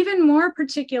 And even more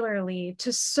particularly,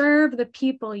 to serve the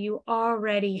people you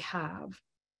already have.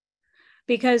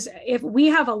 Because if we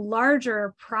have a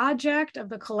larger project of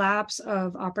the collapse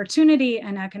of opportunity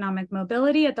and economic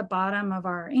mobility at the bottom of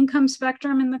our income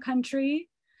spectrum in the country,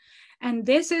 and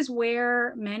this is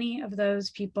where many of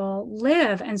those people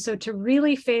live. And so to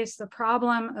really face the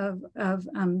problem of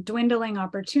dwindling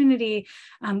opportunity,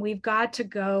 we've got to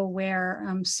go where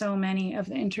so many of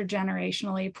the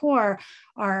intergenerationally poor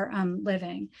are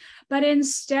living. But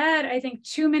instead, I think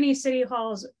too many city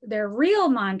halls, their real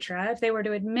mantra, if they were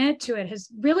to admit to it, has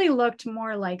really looked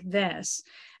more like this.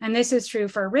 And this is true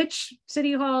for rich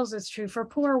city halls, it's true for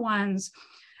poor ones.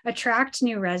 Attract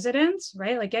new residents,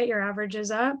 right? Like get your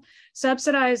averages up,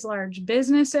 subsidize large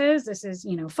businesses. This is,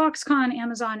 Foxconn,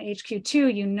 Amazon,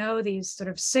 HQ2, these sort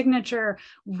of signature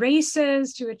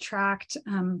races to attract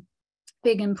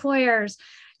big employers.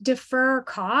 Defer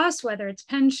costs, whether it's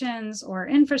pensions or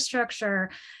infrastructure,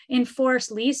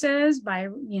 enforce leases by,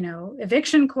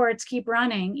 eviction courts keep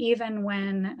running even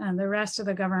when the rest of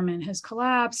the government has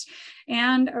collapsed,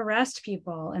 and arrest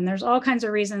people. And there's all kinds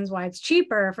of reasons why it's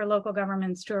cheaper for local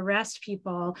governments to arrest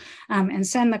people and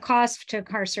send the cost to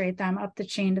incarcerate them up the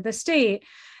chain to the state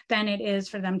than it is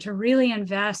for them to really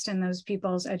invest in those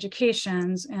people's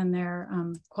educations and their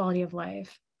quality of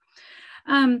life.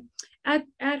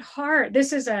 At heart,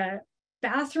 this is a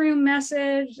bathroom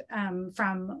message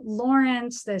from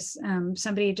Lawrence. This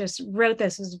somebody just wrote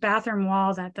this as a bathroom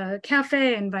wall that the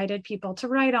cafe invited people to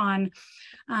write on.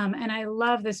 And I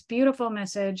love this beautiful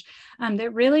message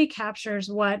that really captures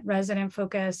what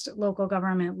resident-focused local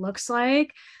government looks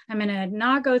like. I'm going to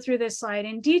not go through this slide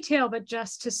in detail, but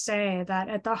just to say that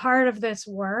at the heart of this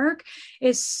work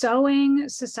is sewing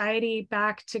society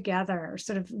back together,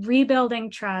 sort of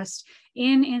rebuilding trust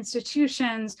in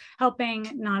institutions, helping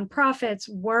nonprofits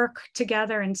work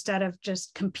together instead of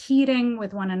just competing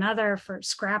with one another for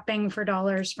scrapping for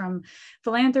dollars from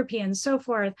philanthropy and so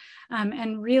forth,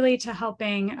 and really to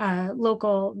helping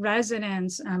local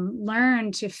residents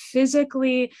learn to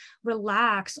physically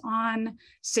relax on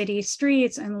city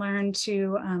streets and learn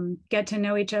to get to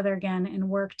know each other again and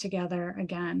work together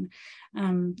again,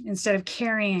 instead of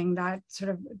carrying that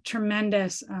sort of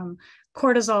tremendous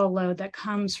cortisol load that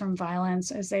comes from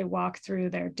violence as they walk through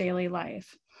their daily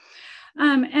life.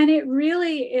 And it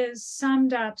really is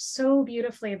summed up so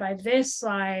beautifully by this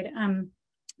slide,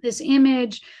 this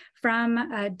image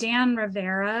from Dan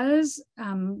Rivera's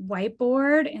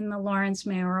whiteboard in the Lawrence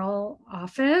mayoral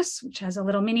office, which has a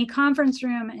little mini conference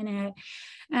room in it.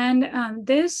 And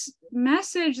this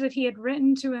message that he had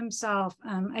written to himself,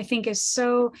 I think is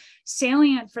so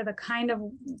salient for the kind of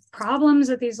problems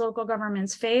that these local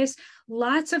governments face.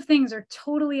 Lots of things are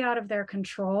totally out of their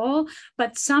control,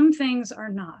 but some things are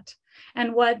not.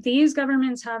 And what these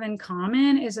governments have in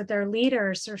common is that their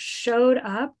leaders showed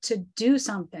up to do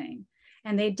something.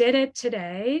 And they did it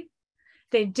today.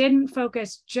 They didn't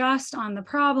focus just on the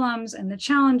problems and the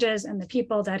challenges and the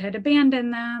people that had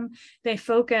abandoned them. They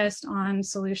focused on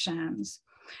solutions.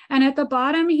 And at the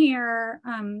bottom here,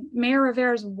 Mayor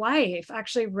Rivera's wife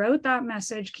actually wrote that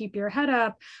message, "Keep your head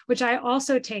up," which I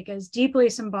also take as deeply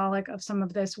symbolic of some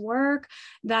of this work,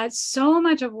 that so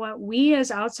much of what we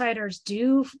as outsiders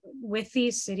do with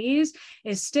these cities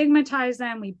is stigmatize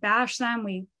them, we bash them,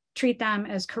 we treat them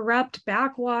as corrupt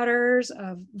backwaters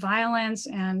of violence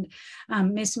and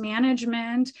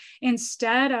mismanagement,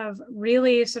 instead of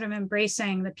really sort of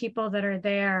embracing the people that are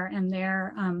there and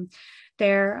their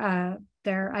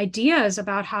ideas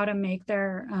about how to make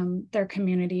their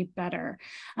community better.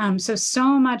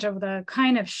 So much of the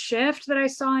kind of shift that I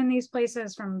saw in these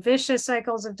places, from vicious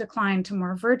cycles of decline to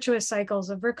more virtuous cycles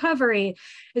of recovery,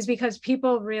 is because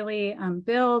people really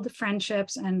build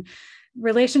friendships and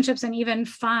relationships and even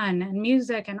fun and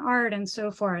music and art and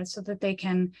so forth, so that they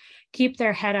can keep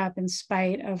their head up in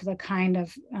spite of the kind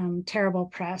of terrible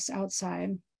press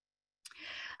outside.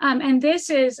 And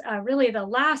this is really the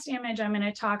last image I'm going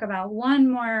to talk about. One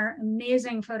more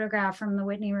amazing photograph from the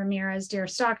Whitney Ramirez Dear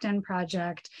Stockton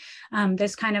project.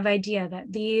 This kind of idea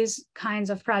that these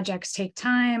kinds of projects take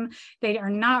time. They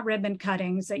are not ribbon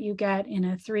cuttings that you get in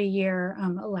a 3-year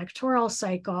electoral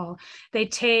cycle. They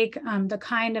take the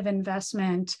kind of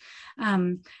investment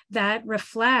that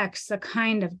reflects the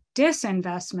kind of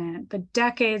disinvestment, the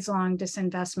decades-long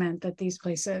disinvestment that these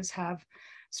places have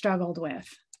struggled with.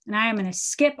 And I am going to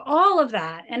skip all of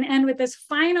that and end with this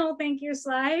final thank you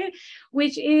slide,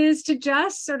 which is to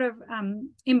just sort of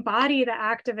embody the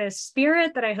activist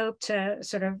spirit that I hope to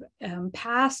sort of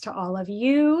pass to all of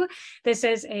you. This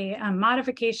is a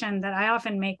modification that I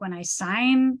often make when I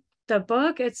sign the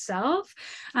book itself,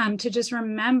 to just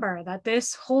remember that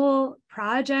this whole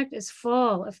project is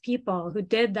full of people who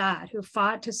did that, who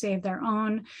fought to save their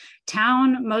own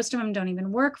town. Most of them don't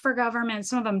even work for government.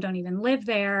 Some of them don't even live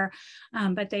there,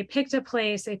 but they picked a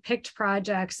place, they picked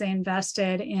projects, they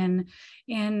invested in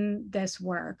this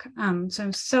work. So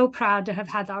I'm so proud to have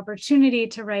had the opportunity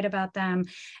to write about them,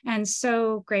 and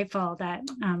so grateful that,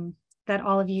 that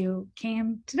all of you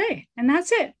came today. And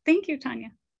that's it. Thank you, Tanya.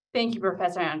 Thank you,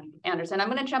 Professor Anderson. I'm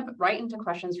going to jump right into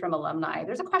questions from alumni.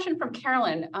 There's a question from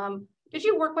Carolyn. Did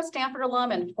you work with Stanford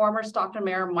alum and former Stockton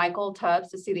Mayor Michael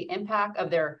Tubbs to see the impact of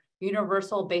their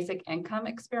universal basic income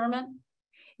experiment?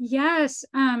 Yes.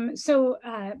 So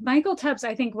Michael Tubbs,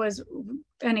 I think, was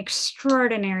an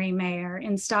extraordinary mayor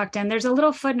in Stockton. There's a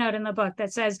little footnote in the book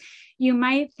that says, you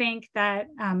might think that,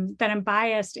 that I'm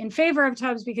biased in favor of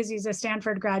Tubbs because he's a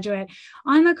Stanford graduate.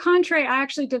 On the contrary, I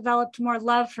actually developed more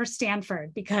love for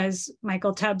Stanford because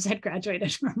Michael Tubbs had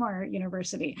graduated from our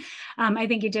university. I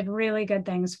think he did really good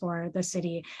things for the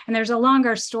city. And there's a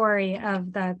longer story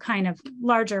of the kind of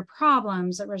larger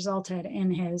problems that resulted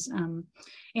in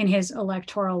his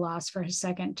electoral loss for his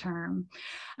second term.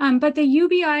 But the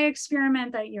UBI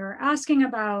experiment that you're asking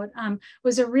about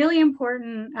was a really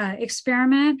important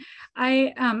experiment.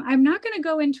 I'm not going to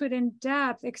go into it in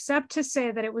depth, except to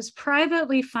say that it was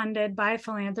privately funded by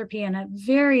philanthropy and a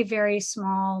very, very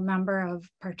small number of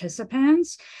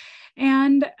participants.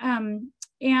 And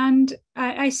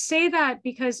I say that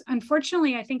because,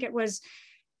 unfortunately, I think it was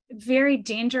very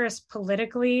dangerous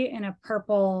politically in a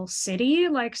purple city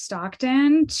like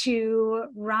Stockton to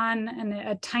run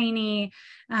a tiny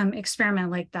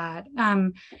experiment like that,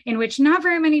 in which not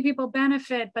very many people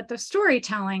benefit, but the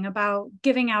storytelling about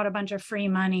giving out a bunch of free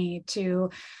money to,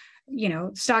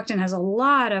 Stockton has a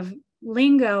lot of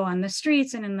lingo on the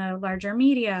streets and in the larger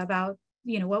media about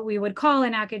what we would call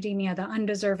in academia the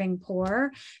undeserving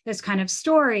poor, this kind of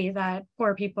story that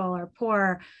poor people are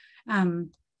poor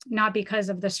not because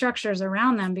of the structures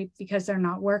around them, because they're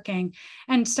not working.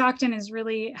 And Stockton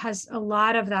has a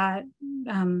lot of that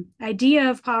idea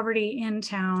of poverty in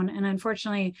town. And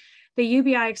unfortunately, the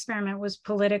UBI experiment was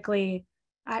politically,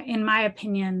 in my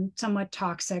opinion, somewhat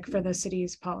toxic for the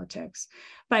city's politics.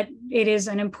 But it is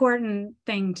an important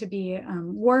thing to be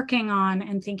working on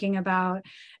and thinking about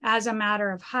as a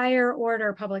matter of higher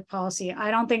order public policy.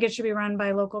 I don't think it should be run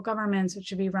by local governments. It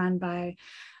should be run by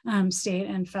state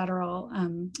and federal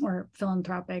or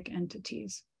philanthropic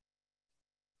entities.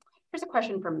 Here's a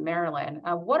question from Marilyn.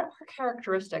 What are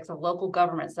characteristics of local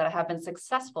governments that have been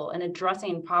successful in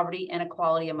addressing poverty and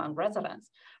inequality among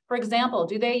residents? For example,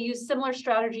 do they use similar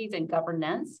strategies in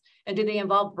governance? And do they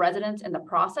involve residents in the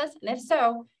process? And if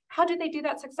so, how do they do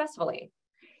that successfully?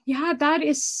 Yeah, that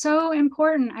is so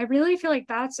important. I really feel like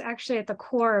that's actually at the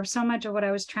core of so much of what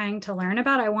I was trying to learn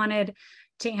about. I wanted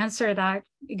to answer that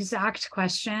exact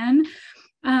question.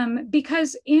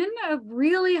 Because in a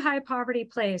really high poverty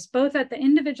place, both at the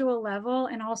individual level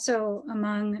and also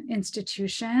among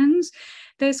institutions,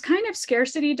 this kind of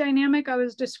scarcity dynamic I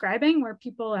was describing, where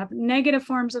people have negative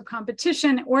forms of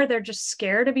competition, or they're just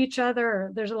scared of each other,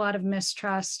 or there's a lot of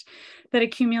mistrust that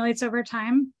accumulates over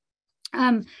time.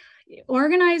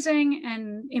 Organizing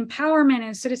and empowerment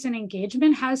and citizen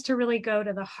engagement has to really go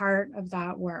to the heart of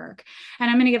that work. And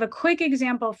I'm going to give a quick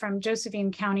example from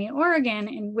Josephine County, Oregon,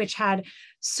 in which had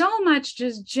so much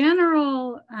just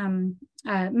general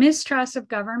mistrust of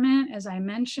government, as I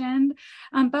mentioned,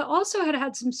 but also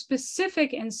had some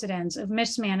specific incidents of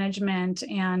mismanagement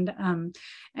and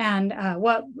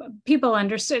what people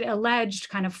alleged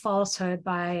kind of falsehood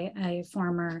by a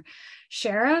former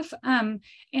sheriff. And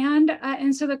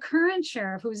so the current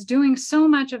sheriff, who's doing so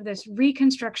much of this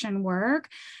reconstruction work,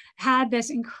 had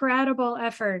this incredible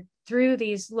effort through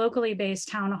these locally based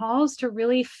town halls to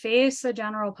really face the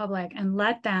general public and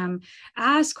let them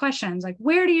ask questions like,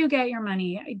 where do you get your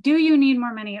money? Do you need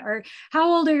more money? Or how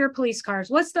old are your police cars?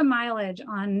 What's the mileage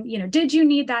on, did you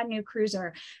need that new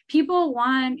cruiser? People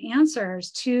want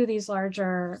answers to these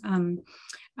larger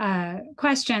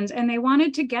questions, and they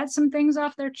wanted to get some things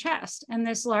off their chest. And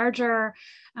this larger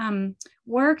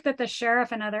work that the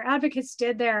sheriff and other advocates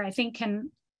did there, I think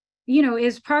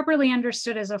is properly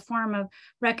understood as a form of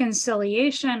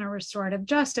reconciliation or restorative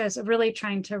justice, of really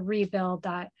trying to rebuild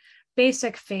that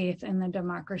basic faith in the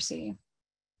democracy.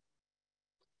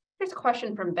 Here's a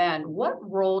question from Ben. What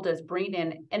role does bringing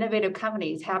in innovative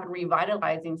companies have in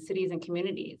revitalizing cities and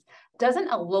communities? Doesn't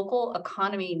a local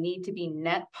economy need to be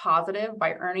net positive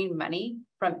by earning money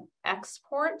from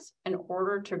exports in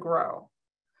order to grow?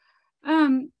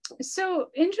 So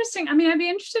interesting. I mean, I'd be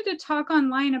interested to talk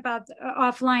offline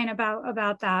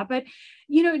about that, but,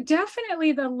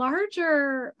 definitely the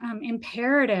larger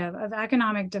imperative of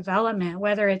economic development,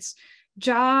 whether it's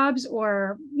jobs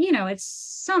or, it's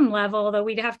some level, though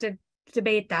we'd have to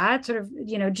debate that sort of,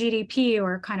 GDP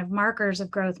or kind of markers of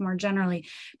growth more generally.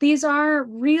 These are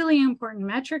really important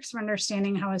metrics for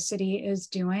understanding how a city is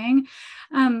doing.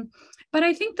 But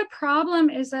I think the problem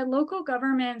is that local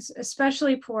governments,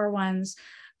 especially poor ones,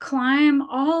 climb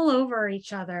all over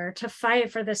each other to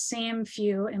fight for the same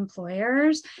few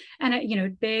employers, and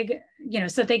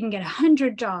so they can get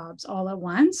 100 jobs all at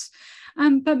once.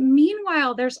 But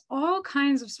meanwhile, there's all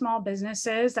kinds of small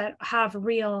businesses that have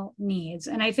real needs.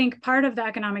 And I think part of the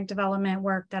economic development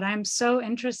work that I'm so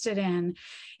interested in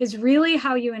is really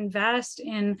how you invest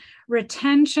in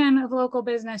retention of local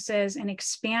businesses and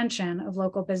expansion of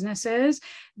local businesses.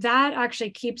 That actually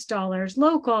keeps dollars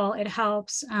local. It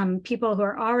helps people who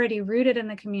are already rooted in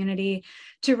the community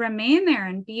to remain there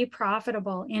and be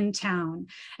profitable in town.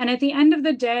 And at the end of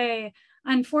the day,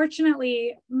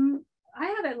 unfortunately, I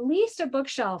have at least a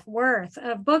bookshelf worth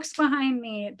of books behind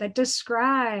me that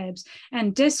describes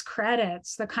and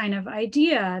discredits the kind of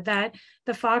idea that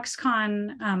the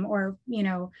Foxconn or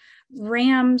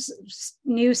Rams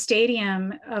new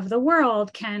stadium of the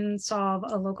world can solve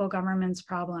a local government's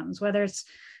problems, whether it's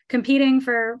competing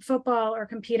for football or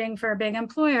competing for a big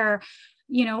employer.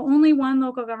 only one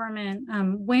local government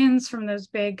wins from those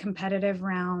big competitive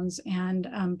rounds.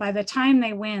 And by the time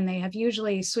they win, they have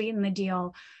usually sweetened the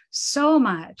deal so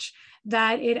much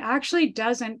that it actually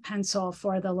doesn't pencil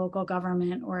for the local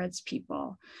government or its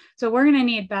people. So we're going to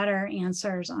need better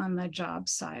answers on the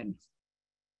jobs side.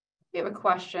 We have a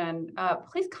question.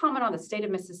 Please comment on the state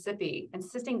of Mississippi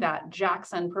insisting that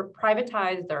Jackson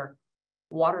privatize their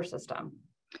water system.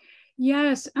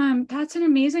 Yes, that's an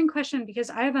amazing question, because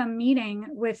I have a meeting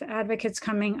with advocates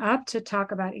coming up to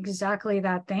talk about exactly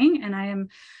that thing. And I am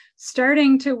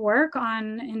starting to work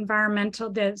on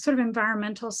the sort of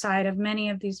environmental side of many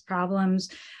of these problems,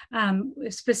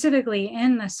 specifically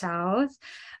in the South.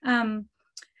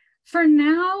 For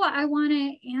now, I want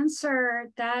to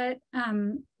answer that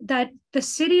that the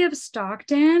city of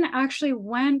Stockton actually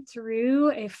went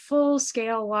through a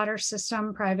full-scale water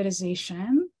system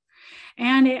privatization.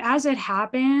 And as it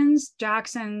happens,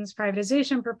 Jackson's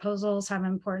privatization proposals have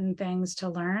important things to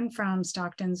learn from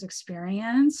Stockton's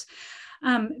experience.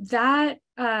 That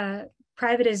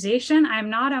privatization,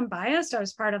 I'm not unbiased. I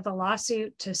was part of the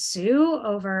lawsuit to sue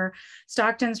over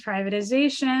Stockton's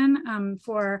privatization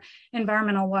for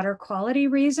environmental water quality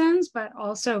reasons, but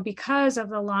also because of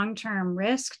the long-term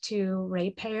risk to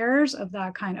ratepayers of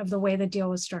the way the deal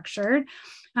was structured.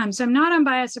 So I'm not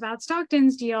unbiased about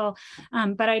Stockton's deal,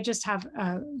 but I just have,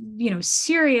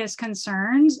 serious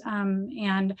concerns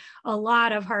and a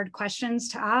lot of hard questions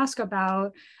to ask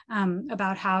about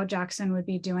how Jackson would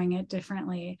be doing it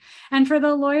differently. And for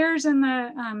the lawyers in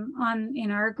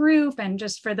our group, and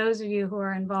just for those of you who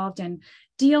are involved in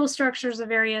deal structures of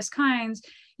various kinds,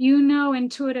 you know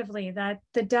intuitively that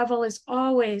the devil is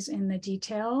always in the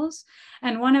details.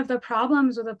 And one of the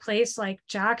problems with a place like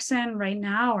Jackson right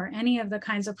now, or any of the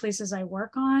kinds of places I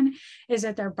work on, is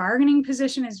that their bargaining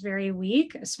position is very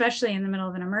weak, especially in the middle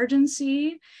of an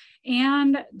emergency.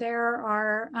 And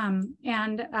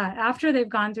after they've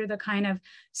gone through the kind of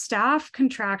staff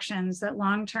contractions that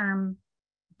long-term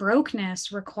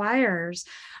brokenness requires,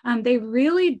 they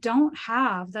really don't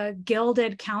have the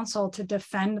gilded counsel to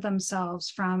defend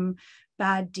themselves from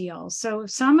bad deals. So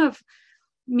some of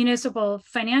municipal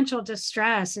financial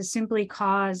distress is simply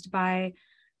caused by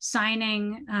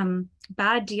signing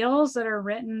bad deals that are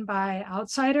written by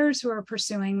outsiders who are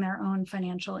pursuing their own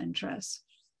financial interests.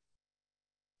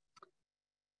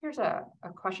 Here's a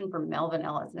question from Melvin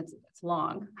Ellis, and it's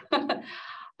long.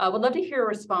 Would love to hear a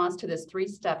response to this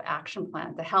 3-step action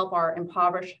plan to help our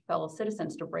impoverished fellow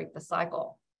citizens to break the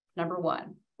cycle. Number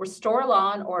 1, restore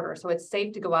law and order so it's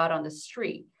safe to go out on the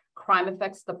street. Crime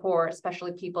affects the poor,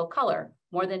 especially people of color,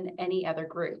 more than any other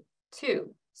group.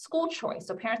 2, school choice,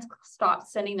 so parents stop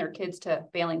sending their kids to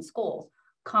failing schools.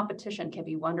 Competition can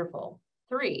be wonderful.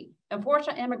 3, enforce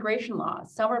immigration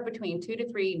laws. Somewhere between 2 to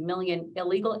 3 million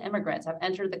illegal immigrants have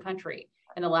entered the country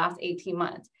in the last 18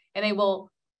 months, and they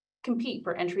will compete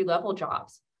for entry-level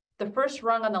jobs. The first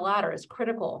rung on the ladder is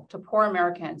critical to poor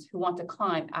Americans who want to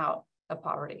climb out of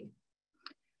poverty.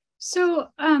 So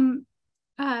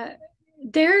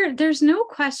there's no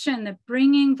question that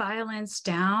bringing violence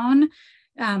down,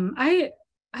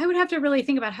 I would have to really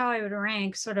think about how I would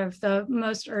rank sort of the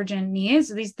most urgent needs.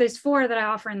 These 4 that I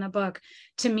offer in the book,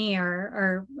 to me,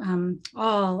 are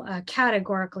all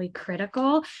categorically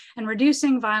critical, and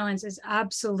reducing violence is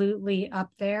absolutely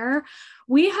up there.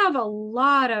 We have a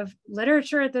lot of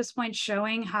literature at this point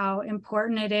showing how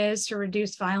important it is to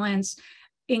reduce violence,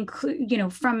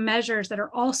 from measures that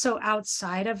are also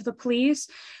outside of the police.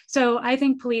 So I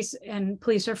think police and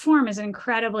police reform is an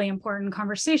incredibly important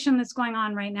conversation that's going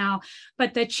on right now.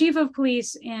 But the chief of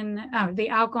police the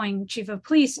outgoing chief of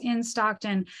police in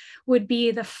Stockton would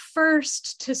be the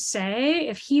first to say,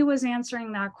 if he was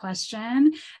answering that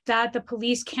question, that the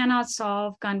police cannot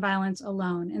solve gun violence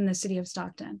alone in the city of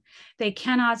Stockton. They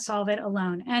cannot solve it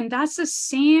alone. And that's the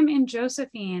same in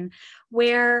Josephine,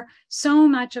 where so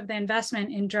much of the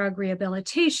investment in drug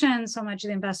rehabilitation, so much of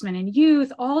the investment in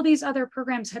youth, all these other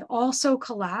programs had also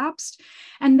collapsed.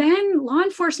 And then law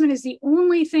enforcement is the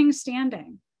only thing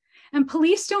standing. And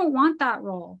police don't want that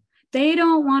role. They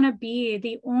don't want to be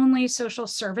the only social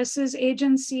services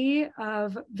agency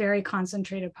of very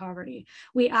concentrated poverty.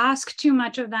 We ask too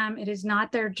much of them. It is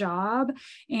not their job.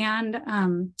 And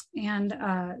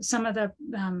some of the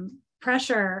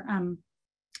pressure,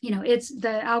 it's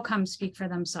the outcomes speak for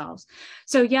themselves.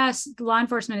 So yes, law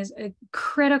enforcement is a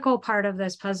critical part of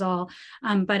this puzzle,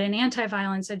 but an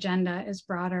anti-violence agenda is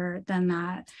broader than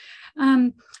that.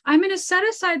 I'm going to set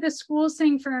aside the schools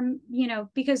thing for,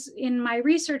 because in my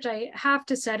research, I have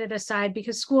to set it aside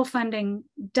because school funding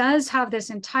does have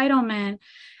this entitlement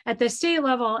at the state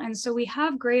level. And so we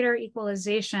have greater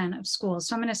equalization of schools.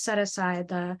 So I'm going to set aside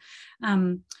the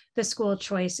school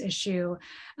choice issue.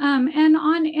 And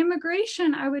on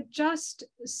immigration, I would just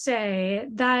say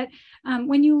that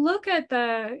when you look at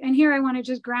and here I want to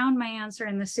just ground my answer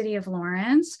in the city of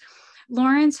Lawrence.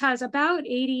 Lawrence has about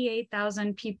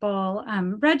 88,000 people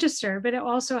registered, but it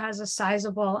also has a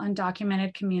sizable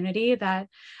undocumented community that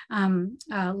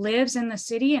lives in the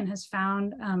city and has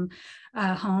found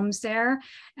homes there.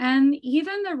 And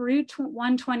even the Route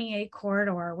 128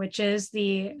 corridor, which is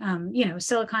the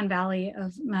Silicon Valley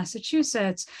of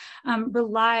Massachusetts,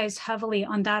 relies heavily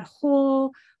on that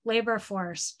whole labor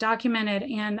force, documented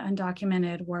and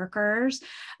undocumented workers.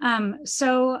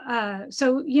 So I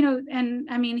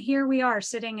mean, here we are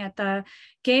sitting at the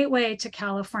gateway to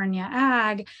California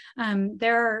ag.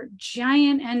 There are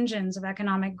giant engines of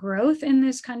economic growth in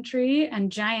this country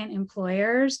and giant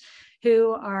employers who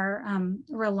are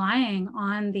relying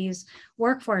on these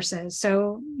workforces.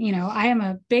 So, I am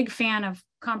a big fan of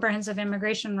comprehensive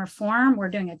immigration reform. We're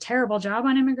doing a terrible job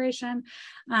on immigration,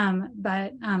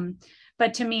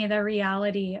 but to me, the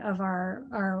reality of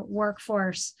our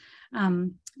workforce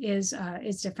is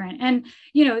different. And,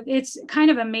 it's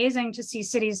kind of amazing to see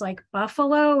cities like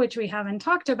Buffalo, which we haven't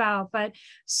talked about, but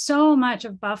so much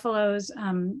of Buffalo's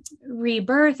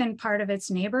rebirth and part of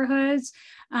its neighborhoods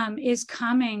is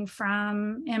coming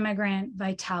from immigrant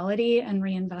vitality and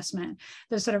reinvestment.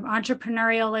 The sort of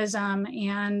entrepreneurialism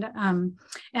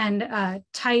and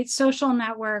tight social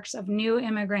networks of new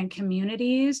immigrant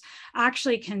communities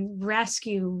actually can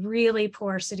rescue really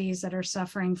poor cities that are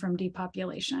suffering from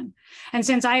depopulation. And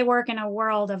since I work in a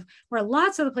world where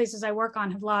lots of the places I work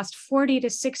on have lost 40 to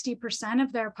 60%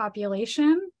 of their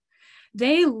population,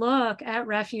 they look at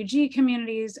refugee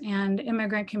communities and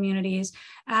immigrant communities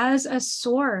as a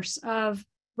source of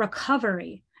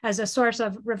recovery, as a source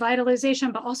of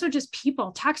revitalization, but also just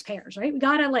people, taxpayers, right? We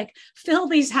got to fill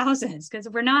these houses, because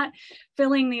if we're not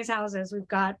filling these houses, we've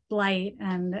got blight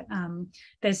and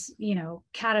this,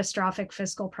 catastrophic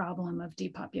fiscal problem of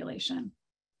depopulation.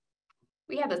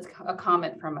 We have a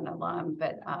comment from an alum,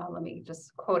 but let me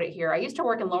just quote it here. I used to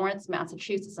work in Lawrence,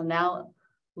 Massachusetts, and now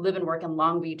live and work in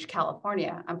Long Beach,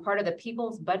 California. I'm part of the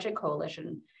People's Budget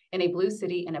Coalition in a blue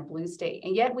city and a blue state.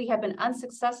 And yet we have been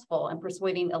unsuccessful in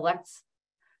persuading elects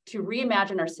to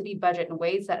reimagine our city budget in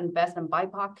ways that invest in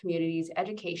BIPOC communities,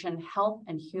 education, health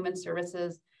and human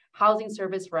services, housing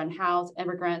service for unhoused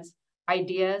immigrants,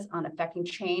 ideas on affecting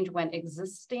change when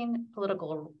existing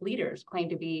political leaders claim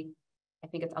to be, I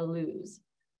think it's a lose.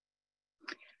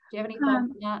 Do you have any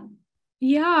thoughts on that?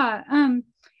 Yeah,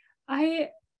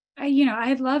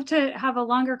 I'd love to have a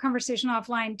longer conversation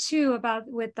offline too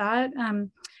with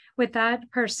that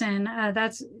person.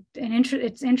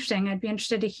 It's interesting. I'd be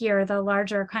interested to hear the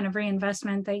larger kind of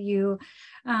reinvestment that you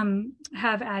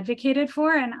have advocated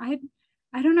for. And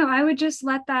I don't know, I would just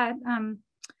let that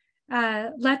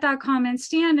comment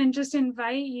stand and just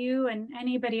invite you and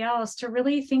anybody else to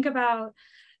really think about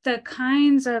the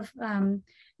kinds of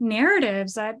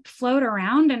narratives that float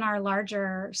around in our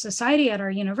larger society, at our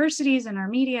universities and our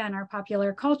media and our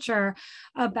popular culture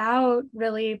about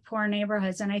really poor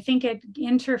neighborhoods. And I think it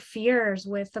interferes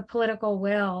with the political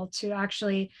will to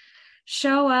actually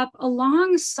show up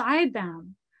alongside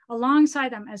them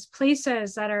as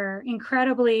places that are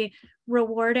incredibly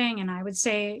rewarding and, I would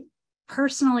say,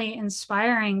 personally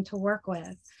inspiring to work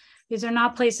with. These are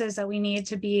not places that we need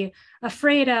to be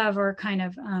afraid of or kind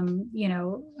of,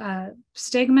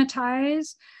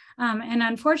 stigmatize. And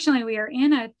unfortunately, we are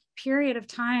in a period of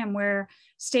time where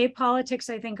state politics,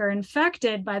 I think, are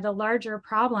infected by the larger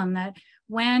problem that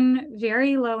when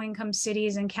very low-income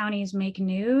cities and counties make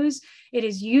news, it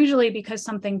is usually because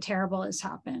something terrible has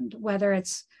happened, whether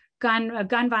it's a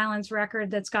gun violence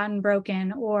record that's gotten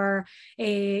broken, or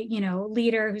a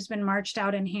leader who's been marched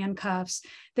out in handcuffs.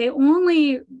 They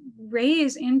only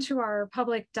raise into our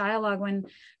public dialogue when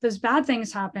those bad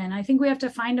things happen. I think we have to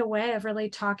find a way of really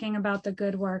talking about the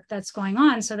good work that's going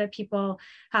on so that people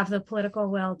have the political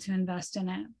will to invest in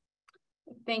it.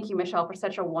 Thank you, Michelle, for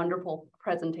such a wonderful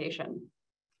presentation.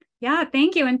 Yeah,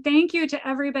 thank you. And thank you to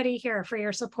everybody here for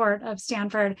your support of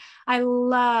Stanford. I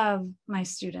love my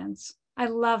students.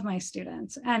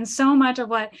 And so much of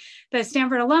what the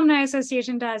Stanford Alumni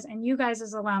Association does and you guys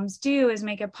as alums do is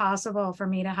make it possible for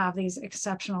me to have these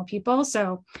exceptional people.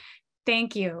 So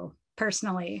thank you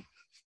personally.